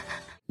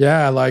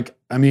 Yeah,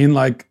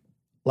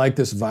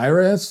 this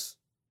virus.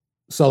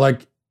 So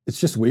it's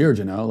just weird,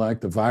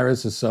 the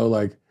virus is so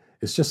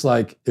it's just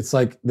it's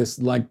this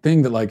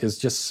thing that is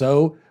just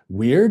so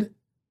weird.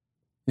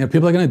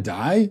 People are gonna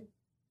die.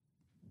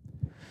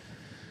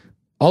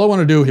 All I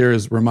want to do here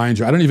is remind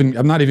you,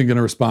 I'm not even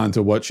gonna respond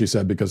to what she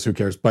said because who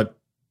cares, but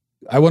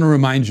I want to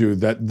remind you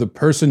that the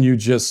person you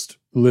just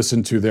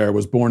listened to there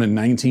was born in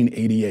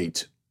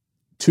 1988,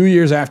 2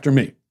 years after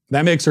me.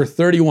 That makes her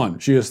 31.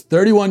 She is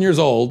 31 years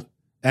old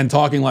and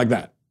talking like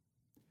that.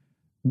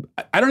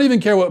 I don't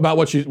even care about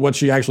what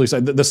she actually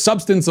said. The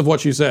substance of what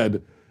she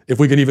said, if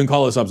we can even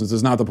call it substance,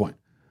 is not the point.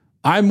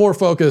 I'm more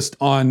focused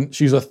on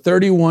she's a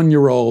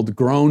 31-year-old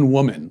grown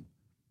woman,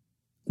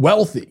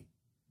 wealthy,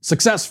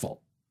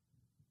 successful,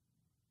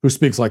 who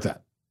speaks like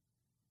that.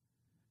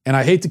 And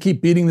I hate to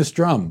keep beating this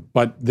drum,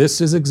 but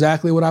this is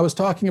exactly what I was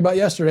talking about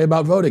yesterday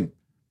about voting.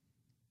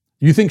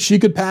 You think she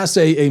could pass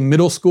a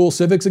middle school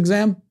civics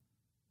exam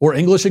or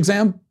English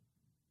exam?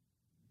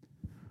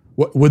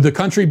 Would the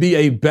country be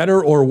a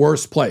better or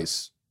worse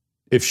place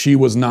if she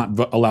was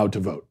not allowed to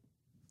vote?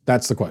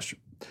 That's the question.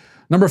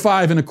 Number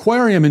 5, an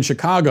aquarium in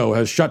Chicago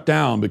has shut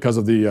down because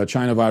of the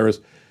China virus.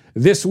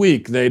 This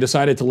week, they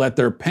decided to let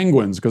their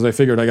penguins, because they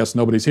figured, I guess,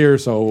 nobody's here,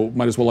 so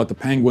might as well let the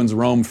penguins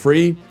roam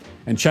free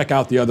and check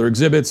out the other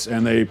exhibits.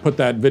 And they put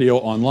that video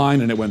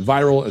online, and it went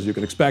viral, as you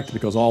could expect,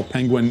 because all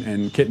penguin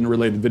and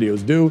kitten-related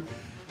videos do.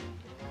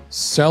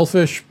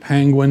 Selfish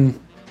penguin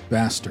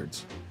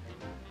bastards.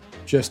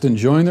 Just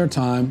enjoying their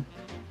time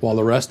while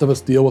the rest of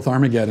us deal with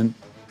Armageddon.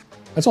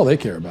 That's all they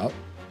care about.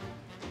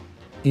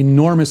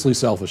 Enormously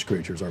selfish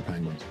creatures are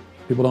penguins.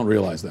 People don't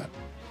realize that.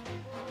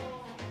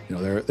 You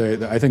know,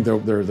 I think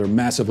they're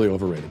massively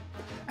overrated.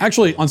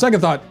 Actually, on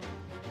second thought,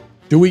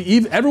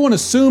 everyone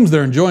assumes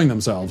they're enjoying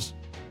themselves,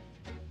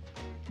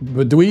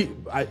 but do we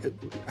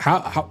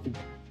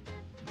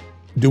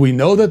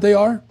know that they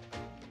are?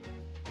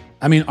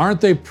 I mean, aren't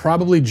they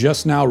probably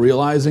just now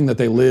realizing that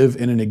they live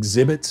in an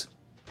exhibit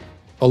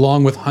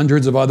along with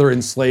hundreds of other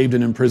enslaved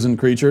and imprisoned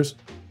creatures?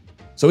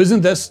 So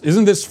isn't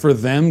this for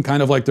them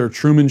kind of like their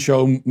Truman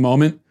Show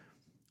moment?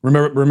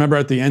 Remember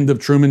at the end of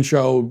Truman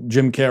Show,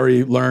 Jim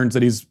Carrey learns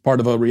that he's part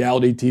of a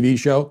reality TV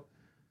show?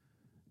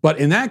 But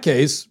in that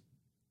case,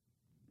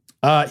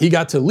 he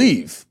got to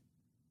leave.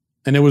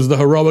 And it was the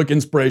heroic,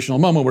 inspirational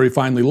moment where he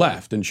finally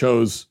left and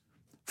chose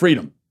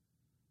freedom.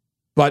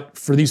 But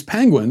for these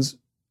penguins,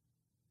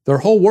 their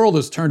whole world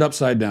is turned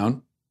upside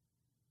down.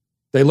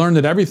 They learned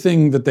that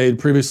everything that they had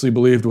previously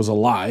believed was a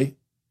lie,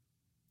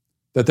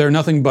 that they're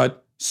nothing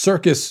but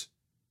circus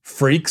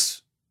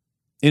freaks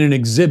in an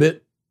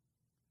exhibit,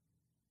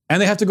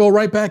 and they have to go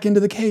right back into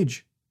the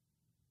cage.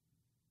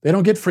 They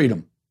don't get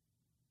freedom.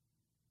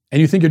 And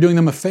you think you're doing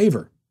them a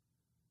favor.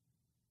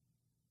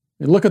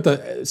 And look at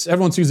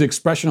everyone sees the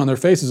expression on their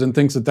faces and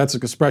thinks that that's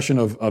an expression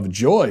of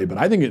joy, but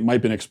I think it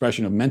might be an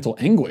expression of mental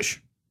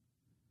anguish.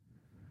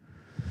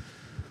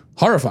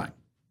 Horrifying.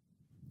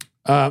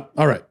 All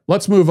right,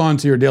 let's move on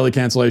to your daily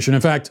cancellation.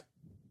 In fact,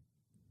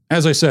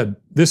 as I said,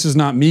 this is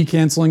not me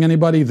canceling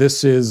anybody.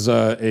 This is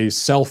a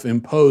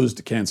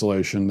self-imposed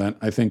cancellation that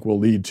I think will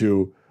lead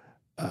to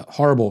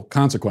horrible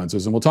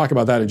consequences, and we'll talk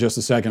about that in just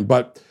a second.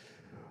 But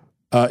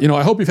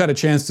I hope you've had a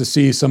chance to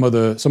see some of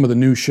the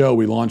new show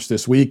we launched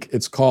this week.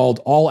 It's called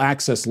All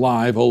Access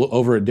Live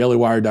over at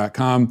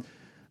dailywire.com.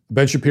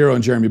 Ben Shapiro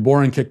and Jeremy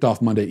Boring kicked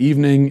off Monday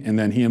evening, and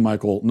then he and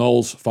Michael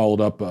Knowles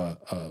followed up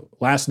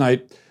last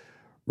night.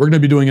 We're going to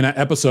be doing an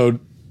episode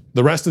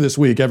the rest of this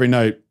week every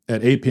night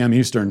at 8 p.m.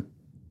 Eastern.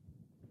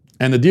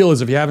 And the deal is,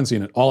 if you haven't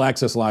seen it, All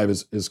Access Live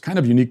is kind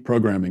of unique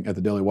programming at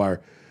the Daily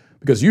Wire,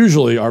 because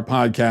usually our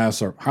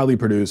podcasts are highly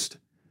produced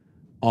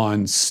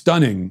on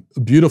stunning,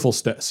 beautiful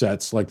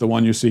sets like the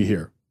one you see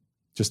here.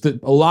 Just a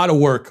lot of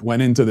work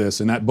went into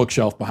this and that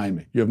bookshelf behind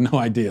me. You have no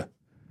idea.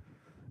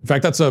 In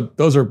fact,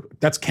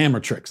 that's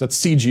camera tricks. That's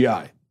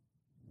CGI.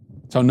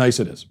 That's how nice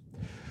it is.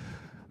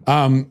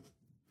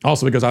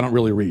 Also because I don't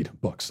really read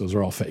books. Those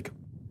are all fake.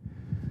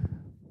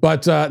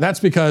 But that's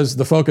because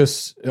the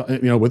focus,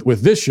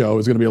 with this show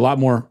is going to be a lot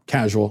more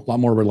casual, a lot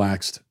more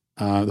relaxed.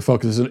 The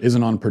focus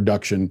isn't on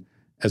production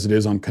as it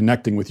is on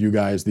connecting with you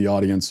guys, the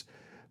audience.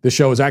 This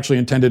show is actually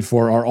intended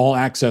for our All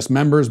Access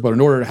members, but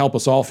in order to help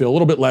us all feel a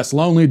little bit less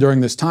lonely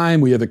during this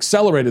time, we have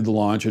accelerated the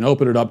launch and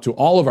opened it up to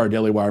all of our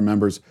Daily Wire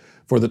members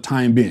for the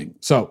time being.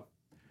 So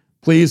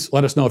please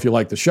let us know if you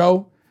like the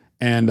show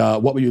and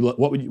what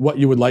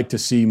you would like to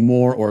see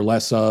more or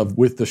less of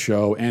with the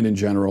show and in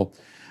general.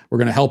 We're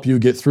going to help you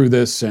get through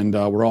this, and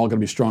we're all going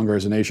to be stronger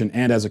as a nation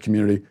and as a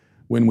community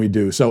when we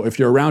do. So if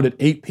you're around at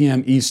 8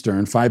 p.m.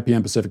 Eastern, 5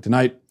 p.m. Pacific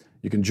tonight,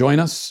 you can join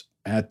us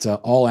at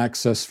All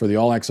Access for the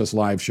All Access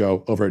Live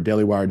show over at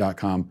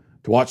dailywire.com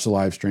to watch the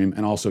live stream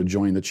and also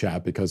join the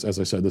chat, because, as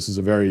I said, this is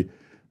a very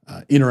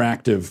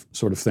interactive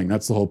sort of thing.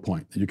 That's the whole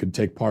point. You can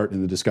take part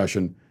in the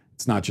discussion.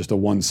 It's not just a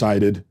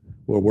one-sided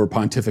where we're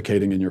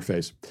pontificating in your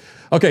face.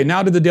 Okay,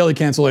 now to the daily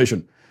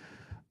cancellation.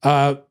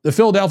 The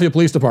Philadelphia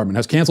Police Department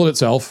has canceled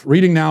itself.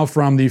 Reading now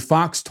from the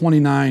Fox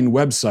 29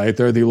 website,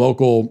 they're the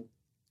local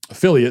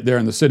affiliate there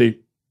in the city.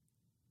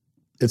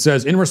 It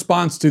says, in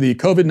response to the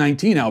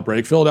COVID-19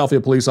 outbreak,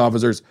 Philadelphia police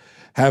officers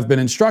have been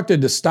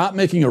instructed to stop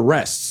making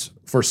arrests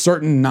for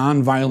certain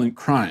nonviolent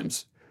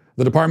crimes.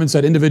 The department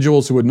said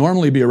individuals who would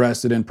normally be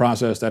arrested and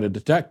processed at a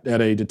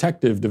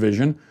detective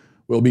division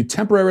will be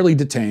temporarily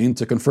detained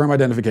to confirm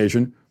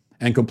identification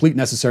and complete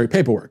necessary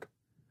paperwork.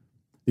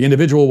 The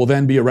individual will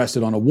then be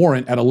arrested on a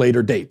warrant at a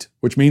later date,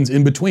 which means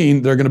in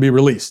between, they're going to be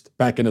released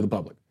back into the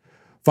public.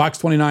 Fox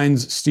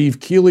 29's Steve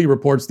Keeley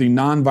reports the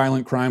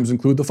nonviolent crimes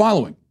include the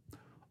following: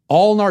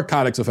 all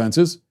narcotics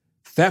offenses,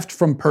 theft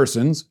from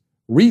persons,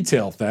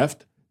 retail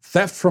theft,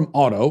 theft from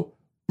auto,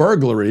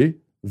 burglary,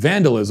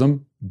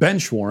 vandalism,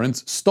 bench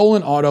warrants,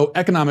 stolen auto,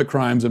 economic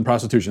crimes, and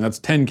prostitution. That's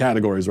 10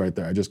 categories right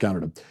there. I just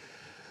counted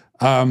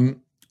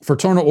them.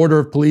 Fraternal Order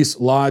of Police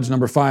Lodge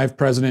number 5,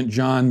 President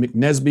John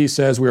McNesby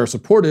says we are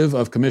supportive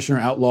of Commissioner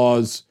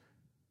Outlaw's,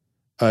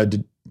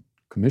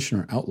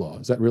 Commissioner Outlaw,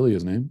 is that really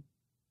his name?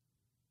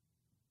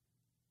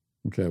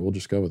 Okay, we'll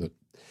just go with it.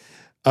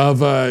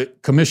 Of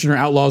Commissioner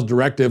Outlaw's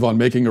directive on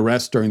making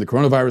arrests during the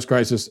coronavirus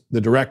crisis.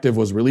 The directive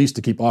was released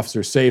to keep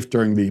officers safe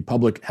during the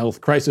public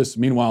health crisis.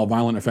 Meanwhile,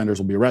 violent offenders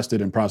will be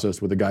arrested and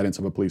processed with the guidance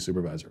of a police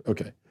supervisor.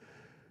 Okay.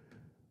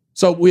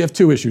 So we have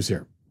two issues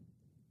here.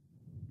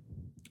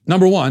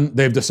 Number one,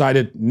 they've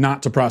decided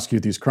not to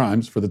prosecute these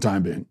crimes for the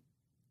time being.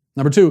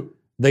 Number two,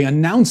 they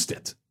announced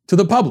it to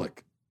the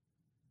public,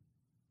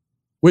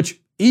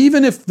 which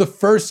even if the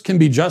first can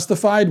be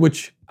justified,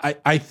 which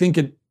I think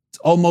it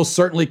almost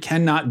certainly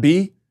cannot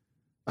be.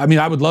 I mean,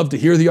 I would love to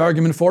hear the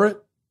argument for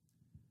it.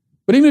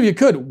 But even if you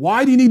could,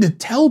 why do you need to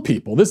tell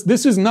people?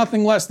 This is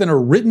nothing less than a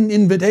written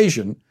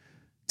invitation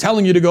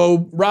telling you to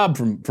go rob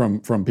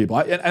from people.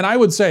 And I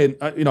would say,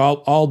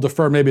 I'll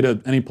defer maybe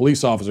to any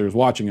police officer who's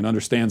watching and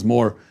understands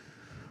more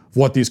of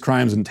what these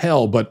crimes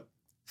entail, but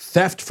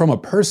theft from a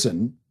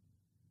person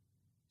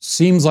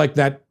seems like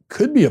that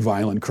could be a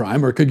violent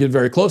crime or it could get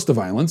very close to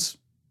violence.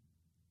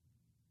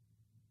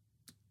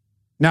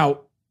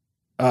 Now,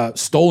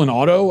 stolen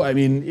auto, I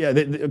mean, yeah,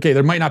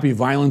 there might not be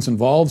violence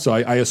involved, so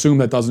I assume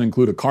that doesn't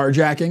include a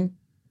carjacking.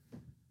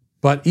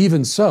 But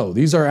even so,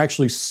 these are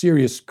actually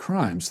serious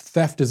crimes.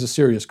 Theft is a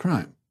serious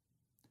crime.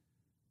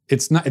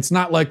 It's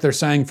not like they're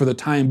saying for the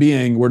time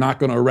being, we're not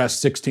going to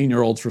arrest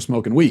 16-year-olds for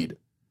smoking weed.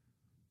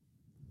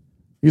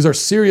 These are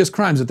serious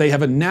crimes that they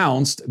have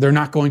announced they're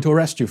not going to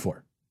arrest you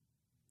for.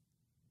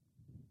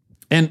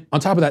 And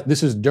on top of that,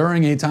 this is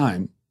during a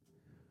time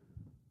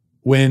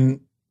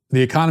when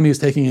the economy is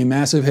taking a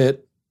massive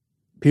hit.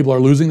 People are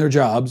losing their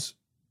jobs.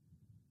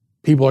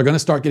 People are going to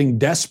start getting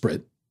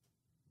desperate.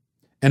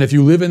 And if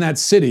you live in that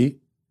city,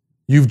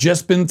 you've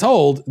just been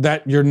told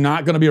that you're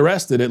not going to be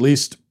arrested, at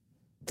least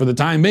for the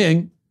time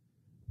being,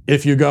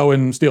 if you go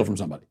and steal from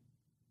somebody.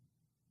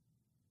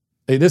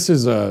 Hey, this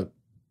is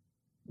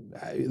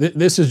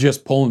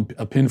just pulling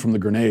a pin from the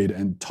grenade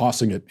and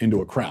tossing it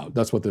into a crowd.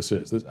 That's what this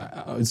is.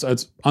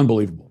 It's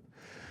unbelievable.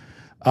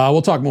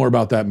 We'll talk more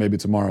about that maybe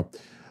tomorrow.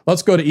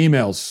 Let's go to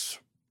emails.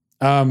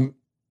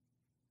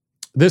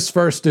 This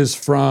first is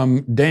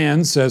from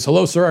Dan, says,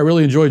 hello, sir. I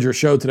really enjoyed your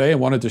show today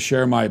and wanted to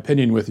share my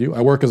opinion with you.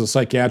 I work as a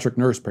psychiatric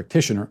nurse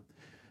practitioner.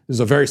 This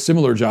is a very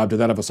similar job to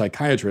that of a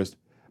psychiatrist.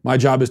 My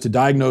job is to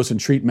diagnose and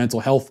treat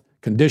mental health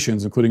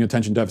conditions, including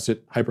attention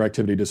deficit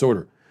hyperactivity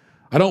disorder.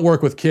 I don't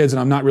work with kids and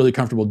I'm not really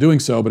comfortable doing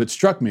so, but it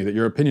struck me that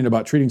your opinion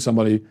about treating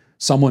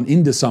someone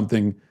into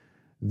something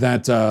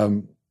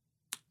that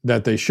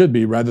they should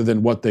be rather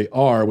than what they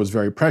are was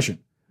very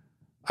prescient.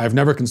 I've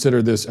never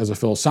considered this as a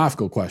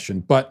philosophical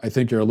question, but I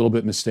think you're a little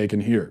bit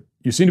mistaken here.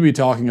 You seem to be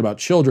talking about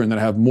children that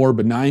have more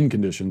benign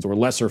conditions or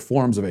lesser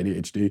forms of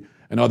ADHD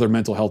and other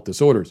mental health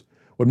disorders.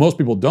 What most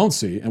people don't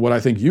see, and what I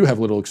think you have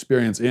little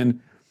experience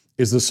in,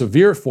 is the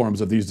severe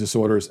forms of these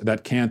disorders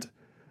that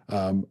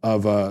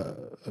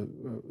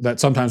that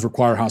sometimes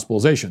require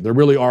hospitalization. There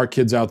really are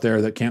kids out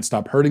there that can't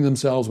stop hurting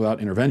themselves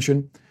without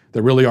intervention.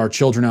 There really are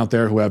children out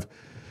there who have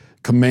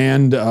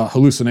command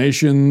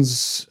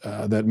hallucinations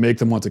that make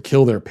them want to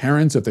kill their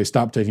parents if they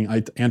stop taking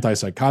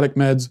antipsychotic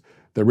meds.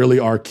 There really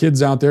are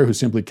kids out there who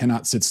simply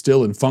cannot sit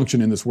still and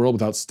function in this world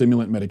without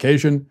stimulant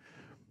medication.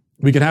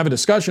 We can have a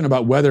discussion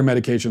about whether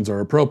medications are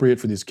appropriate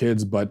for these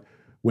kids, but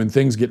when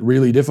things get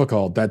really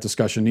difficult, that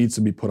discussion needs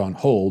to be put on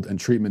hold and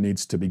treatment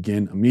needs to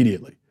begin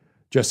immediately.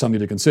 Just something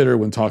to consider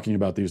when talking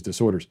about these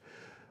disorders.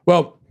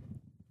 Well,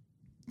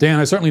 Dan,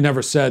 I certainly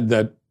never said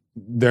that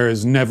there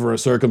is never a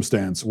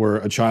circumstance where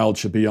a child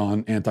should be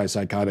on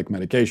antipsychotic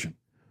medication.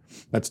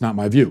 That's not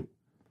my view.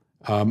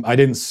 I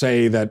didn't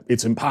say that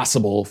it's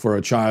impossible for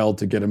a child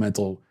to get a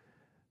mental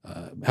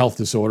health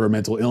disorder,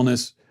 mental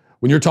illness.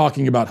 When you're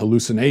talking about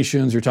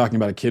hallucinations, you're talking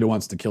about a kid who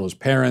wants to kill his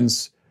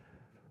parents,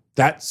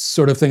 that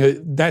sort of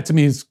thing, that to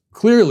me is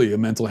clearly a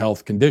mental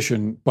health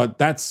condition, but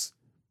that's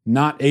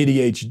not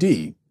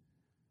ADHD.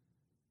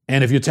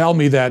 And if you tell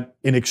me that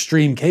in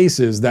extreme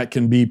cases that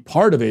can be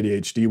part of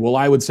ADHD, well,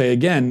 I would say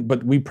again,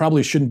 but we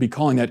probably shouldn't be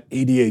calling that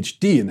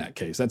ADHD in that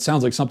case. That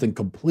sounds like something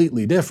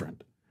completely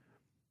different.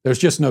 There's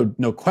just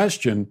no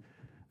question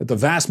that the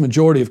vast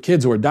majority of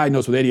kids who are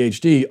diagnosed with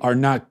ADHD are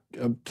not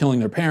killing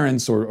their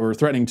parents or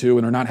threatening to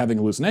and are not having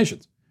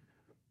hallucinations.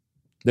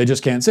 They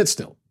just can't sit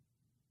still.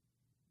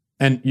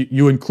 And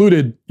you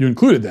included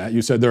that.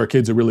 You said there are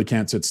kids who really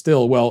can't sit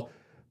still. Well,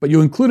 but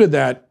you included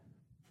that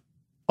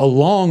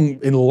along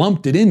and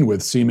lumped it in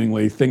with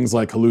seemingly things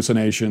like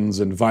hallucinations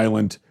and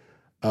violent,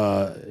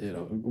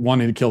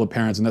 wanting to kill the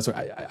parents, and that's what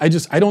I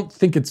don't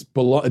think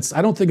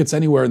I don't think it's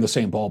anywhere in the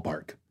same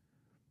ballpark.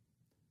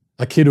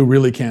 A kid who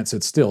really can't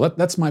sit still.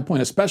 That's my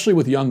point, especially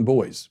with young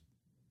boys.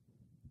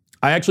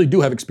 I actually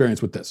do have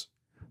experience with this.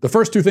 The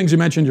first two things you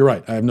mentioned, you're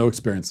right. I have no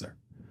experience there.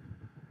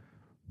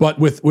 But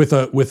with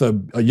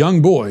a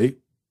young boy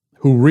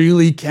who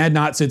really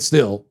cannot sit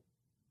still,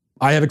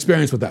 I have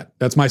experience with that.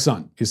 That's my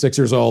son. He's 6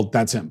 years old.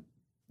 That's him.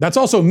 That's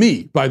also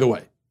me, by the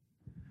way.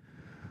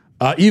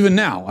 Even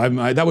now,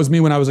 that was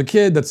me when I was a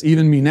kid. That's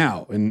even me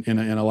now in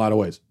a lot of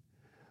ways.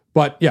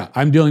 But yeah,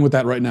 I'm dealing with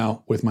that right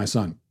now with my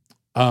son.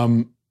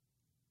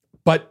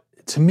 But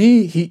to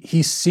me,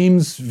 he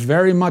seems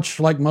very much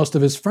like most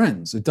of his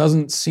friends. It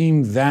doesn't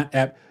seem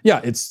that,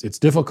 it's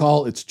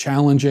difficult, it's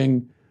challenging.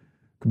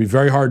 It could be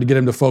very hard to get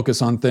him to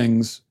focus on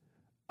things.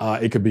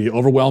 It could be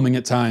overwhelming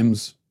at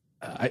times.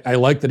 I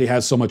like that he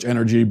has so much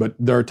energy, but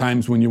there are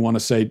times when you want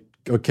to say,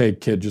 okay,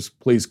 kid, just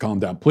please calm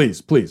down.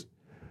 Please, please.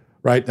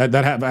 Right?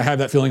 I have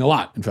that feeling a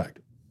lot, in fact.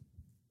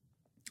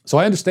 So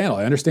I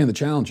understand the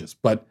challenges,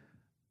 but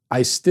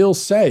I still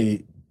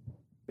say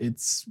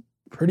it's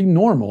pretty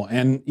normal.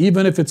 And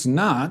even if it's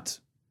not,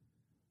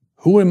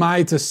 who am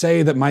I to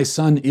say that my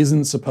son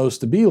isn't supposed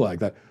to be like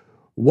that?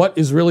 What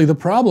is really the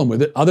problem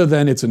with it, other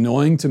than it's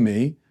annoying to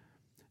me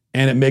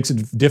and it makes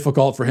it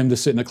difficult for him to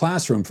sit in a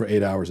classroom for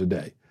 8 hours a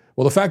day?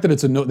 Well, the fact that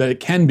that it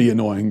can be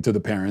annoying to the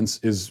parents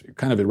is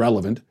kind of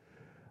irrelevant.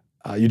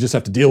 You just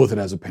have to deal with it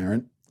as a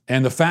parent.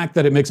 And the fact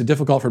that it makes it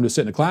difficult for him to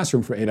sit in a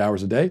classroom for 8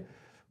 hours a day,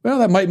 well,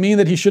 that might mean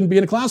that he shouldn't be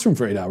in a classroom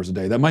for 8 hours a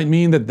day. That might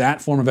mean that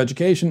that form of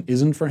education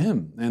isn't for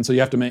him. And so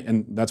you have to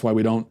and that's why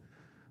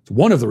it's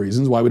one of the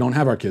reasons why we don't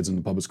have our kids in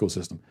the public school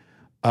system.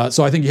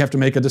 So I think you have to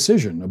make a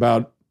decision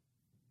about,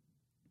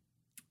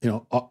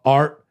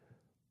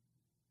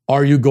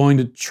 are you going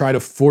to try to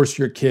force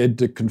your kid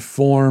to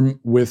conform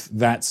with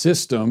that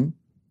system?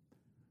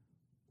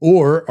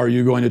 Or are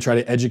you going to try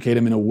to educate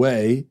him in a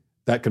way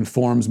that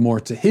conforms more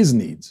to his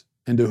needs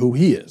and to who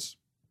he is?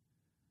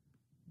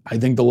 I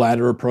think the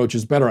latter approach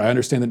is better. I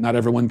understand that not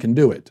everyone can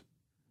do it,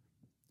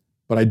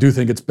 but I do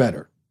think it's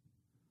better.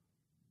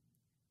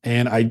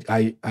 And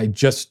I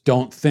just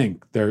don't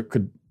think there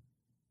could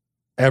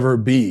ever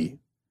be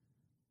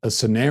a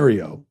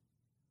scenario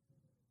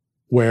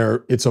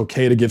where it's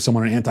okay to give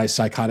someone an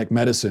antipsychotic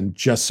medicine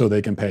just so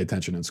they can pay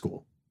attention in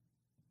school.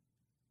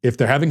 If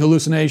they're having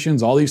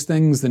hallucinations, all these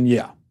things, then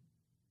yeah.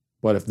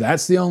 But if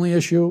that's the only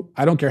issue,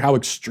 I don't care how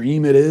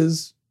extreme it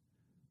is,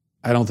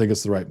 I don't think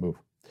it's the right move.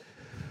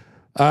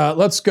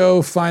 Let's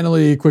go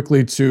finally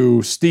quickly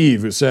to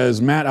Steve, who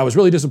says, Matt, I was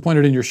really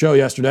disappointed in your show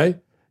yesterday.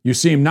 You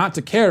seem not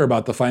to care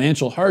about the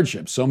financial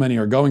hardships so many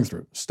are going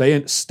through.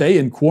 Stay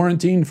in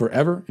quarantine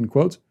forever, in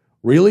quotes.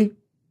 Really?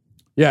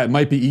 Yeah, it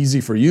might be easy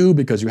for you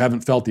because you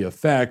haven't felt the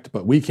effect,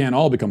 but we can't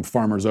all become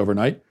farmers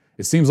overnight.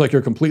 It seems like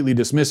you're completely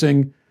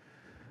dismissing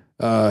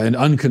and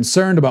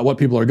unconcerned about what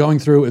people are going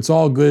through. It's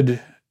all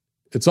good.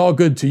 It's all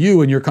good to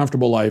you and your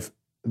comfortable life.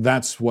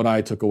 That's what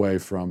I took away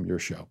from your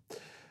show.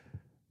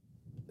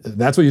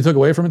 That's what you took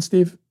away from it,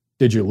 Steve?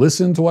 Did you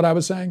listen to what I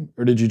was saying?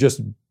 Or did you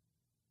just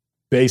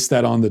base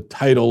that on the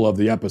title of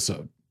the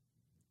episode?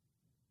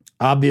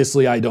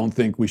 Obviously, I don't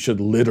think we should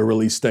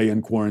literally stay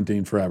in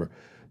quarantine forever.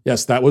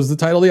 Yes, that was the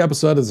title of the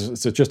episode.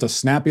 It's just a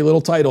snappy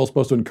little title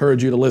supposed to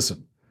encourage you to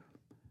listen.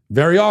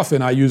 Very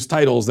often, I use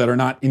titles that are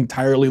not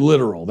entirely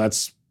literal.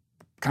 That's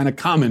kind of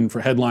common for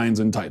headlines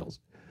and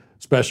titles,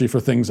 especially for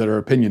things that are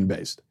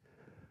opinion-based.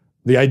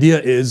 The idea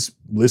is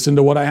listen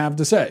to what I have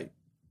to say.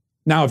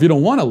 Now, if you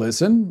don't want to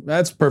listen,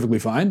 that's perfectly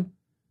fine.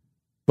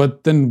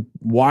 But then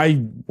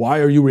why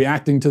are you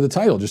reacting to the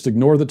title? Just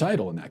ignore the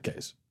title in that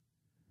case.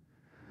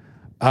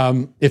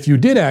 If you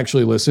did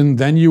actually listen,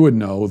 then you would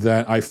know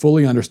that I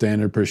fully understand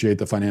and appreciate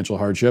the financial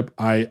hardship.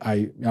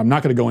 I'm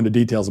not going to go into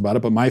details about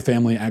it, but my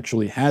family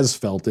actually has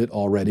felt it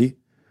already.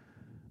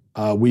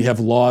 We have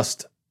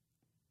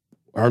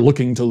are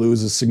looking to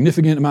lose a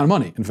significant amount of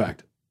money, in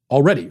fact,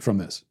 already from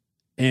this.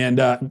 And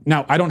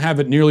now I don't have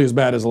it nearly as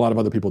bad as a lot of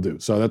other people do.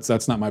 So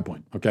that's not my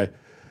point, okay?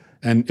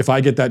 And if I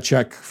get that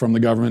check from the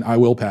government, I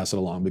will pass it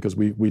along because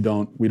we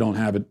don't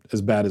have it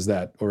as bad as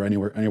that or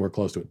anywhere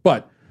close to it.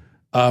 But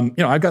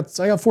I got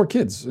 4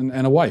 kids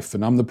and a wife,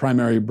 and I'm the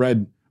primary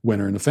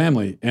breadwinner in the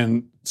family.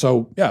 And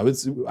so yeah,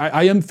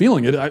 I am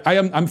feeling it.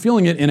 I'm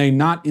feeling it in a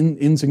not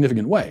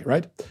insignificant way,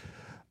 right?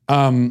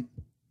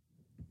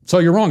 So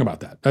you're wrong about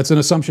that. That's an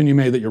assumption you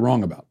made that you're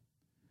wrong about.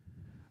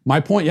 My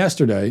point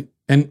yesterday,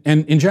 and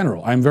in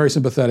general, I'm very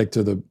sympathetic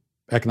to the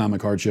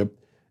economic hardship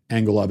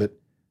angle of it,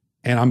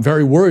 and I'm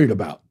very worried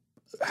about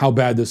how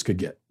bad this could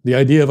get. The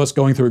idea of us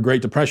going through a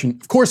Great Depression,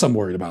 of course I'm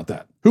worried about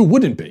that. Who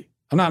wouldn't be?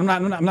 I'm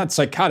not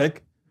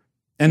psychotic.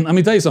 And let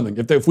me tell you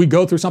something, if we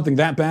go through something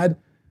that bad,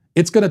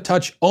 it's going to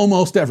touch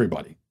almost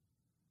everybody.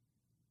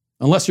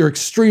 Unless you're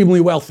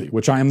extremely wealthy,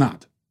 which I am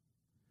not.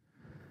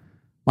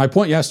 My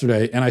point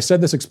yesterday, and I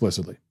said this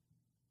explicitly,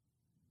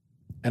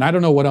 and I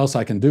don't know what else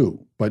I can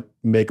do but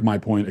make my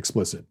point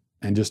explicit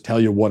and just tell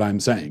you what I'm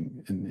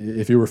saying. And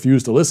if you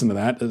refuse to listen to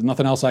that, there's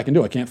nothing else I can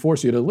do. I can't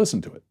force you to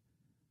listen to it.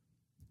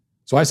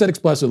 So I said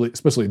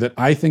explicitly that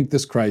I think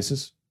this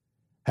crisis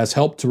has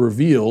helped to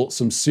reveal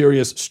some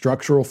serious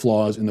structural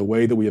flaws in the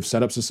way that we have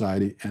set up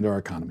society and our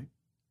economy.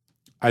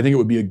 I think it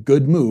would be a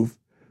good move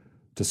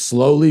to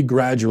slowly,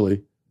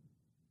 gradually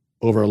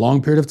over a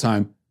long period of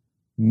time,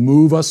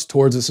 move us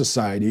towards a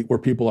society where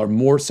people are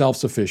more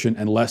self-sufficient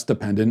and less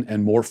dependent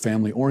and more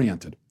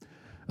family-oriented.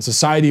 A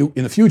society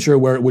in the future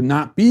where it would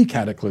not be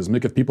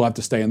cataclysmic if people have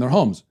to stay in their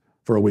homes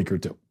for a week or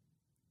two.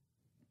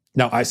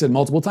 Now, I said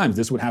multiple times,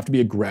 this would have to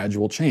be a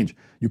gradual change.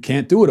 You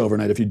can't do it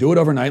overnight. If you do it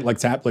overnight, like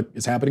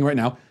it's happening right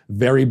now,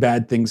 very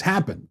bad things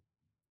happen.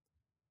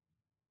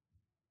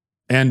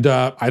 And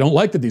I don't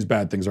like that these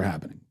bad things are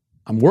happening.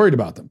 I'm worried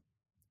about them.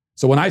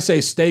 So when I say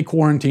stay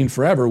quarantined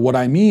forever, what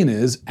I mean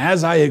is,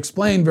 as I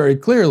explained very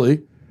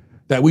clearly,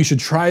 that we should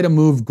try to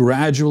move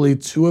gradually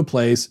to a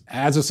place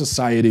as a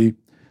society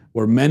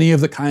where many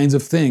of the kinds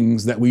of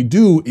things that we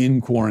do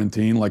in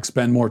quarantine, like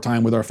spend more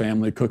time with our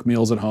family, cook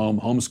meals at home,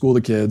 homeschool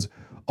the kids,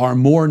 are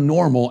more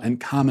normal and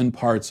common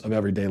parts of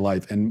everyday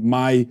life. And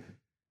my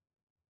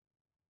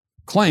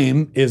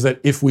claim is that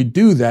if we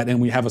do that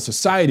and we have a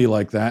society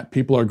like that,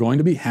 people are going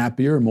to be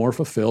happier, more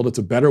fulfilled. It's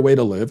a better way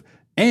to live.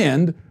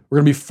 And we're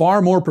going to be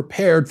far more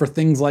prepared for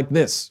things like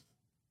this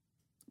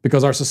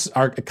because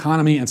our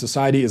economy and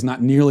society is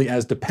not nearly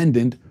as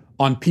dependent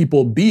on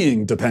people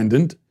being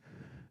dependent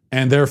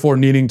and therefore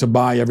needing to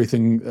buy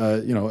everything,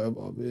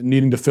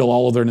 needing to fill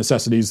all of their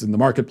necessities in the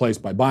marketplace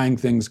by buying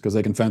things because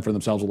they can fend for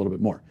themselves a little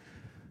bit more.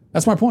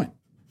 That's my point.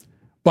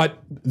 But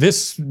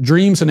this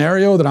dream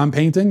scenario that I'm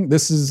painting,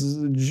 this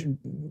is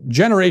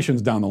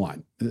generations down the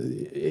line.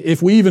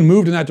 If we even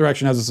moved in that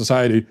direction as a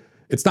society,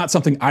 it's not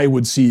something I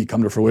would see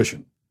come to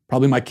fruition.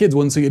 Probably my kids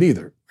wouldn't see it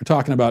either. We're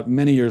talking about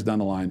many years down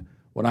the line.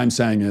 What I'm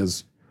saying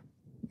is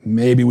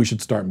maybe we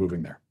should start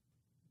moving there.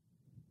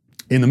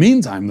 In the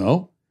meantime,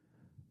 though,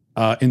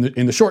 in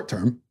the short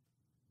term,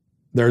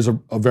 there's a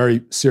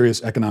very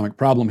serious economic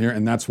problem here,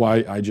 and that's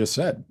why I just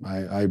said,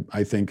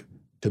 I think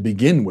to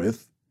begin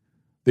with,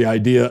 the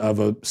idea of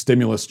a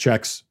stimulus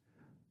checks,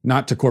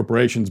 not to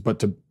corporations, but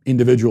to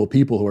individual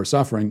people who are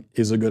suffering,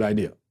 is a good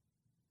idea.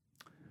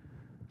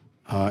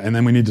 And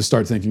then we need to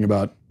start thinking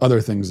about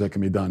other things that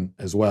can be done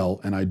as well.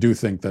 And I do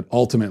think that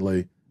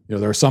ultimately,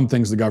 there are some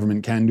things the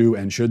government can do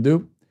and should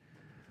do,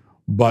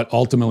 but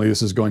ultimately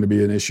this is going to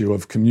be an issue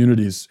of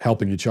communities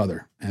helping each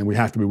other, and we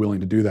have to be willing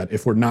to do that.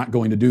 If we're not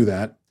going to do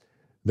that,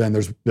 then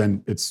there's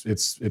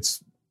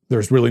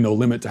really no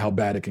limit to how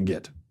bad it can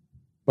get.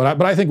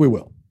 But I think we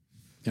will.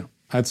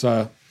 That's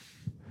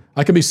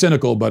I can be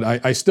cynical, but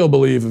I still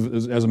believe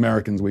as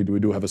Americans we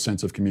do have a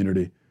sense of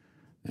community.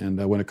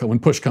 And when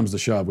push comes to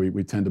shove,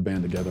 we tend to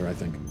band together, I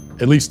think.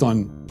 At least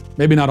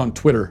maybe not on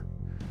Twitter,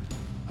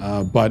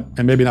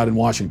 and maybe not in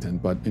Washington,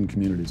 but in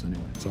communities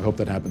anyway. So I hope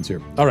that happens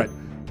here. All right,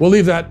 we'll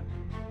leave that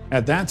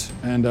at that,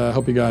 and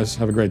hope you guys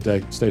have a great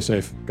day. Stay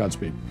safe.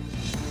 Godspeed.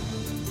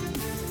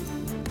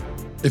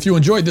 If you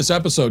enjoyed this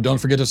episode, don't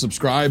forget to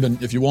subscribe.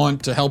 And if you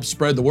want to help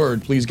spread the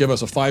word, please give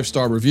us a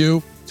 5-star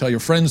review. Tell your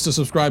friends to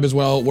subscribe as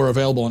well. We're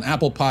available on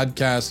Apple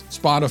Podcasts,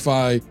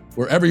 Spotify,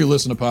 wherever you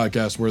listen to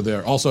podcasts, we're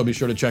there. Also, be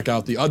sure to check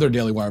out the other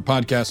Daily Wire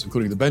podcasts,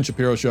 including The Ben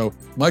Shapiro Show,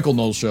 Michael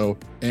Knowles Show,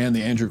 and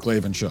The Andrew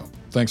Klavan Show.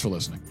 Thanks for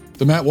listening.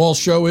 The Matt Walsh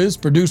Show is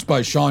produced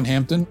by Sean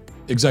Hampton,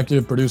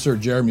 executive producer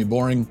Jeremy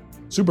Boring,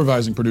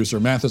 supervising producer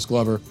Mathis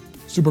Glover,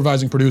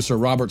 supervising producer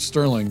Robert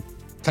Sterling,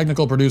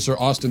 technical producer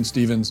Austin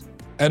Stevens,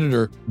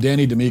 editor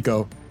Danny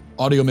D'Amico,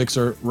 audio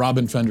mixer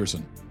Robin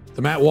Fenderson.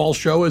 The Matt Walsh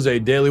Show is a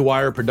Daily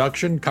Wire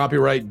production,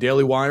 copyright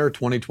Daily Wire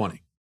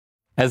 2020.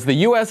 As the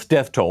U.S.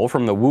 death toll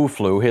from the Wu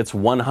flu hits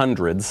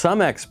 100,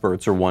 some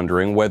experts are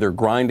wondering whether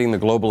grinding the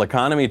global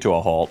economy to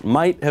a halt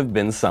might have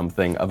been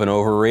something of an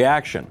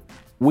overreaction.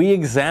 We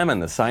examine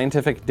the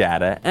scientific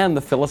data and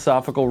the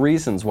philosophical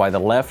reasons why the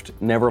left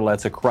never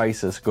lets a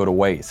crisis go to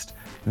waste.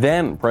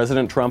 Then,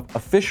 President Trump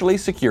officially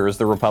secures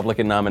the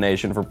Republican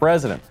nomination for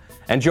president,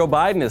 and Joe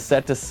Biden is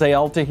set to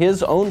sail to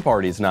his own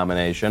party's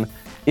nomination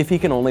if he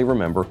can only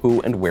remember who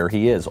and where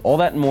he is. All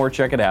that and more,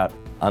 check it out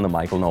on The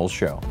Michael Knowles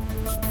Show.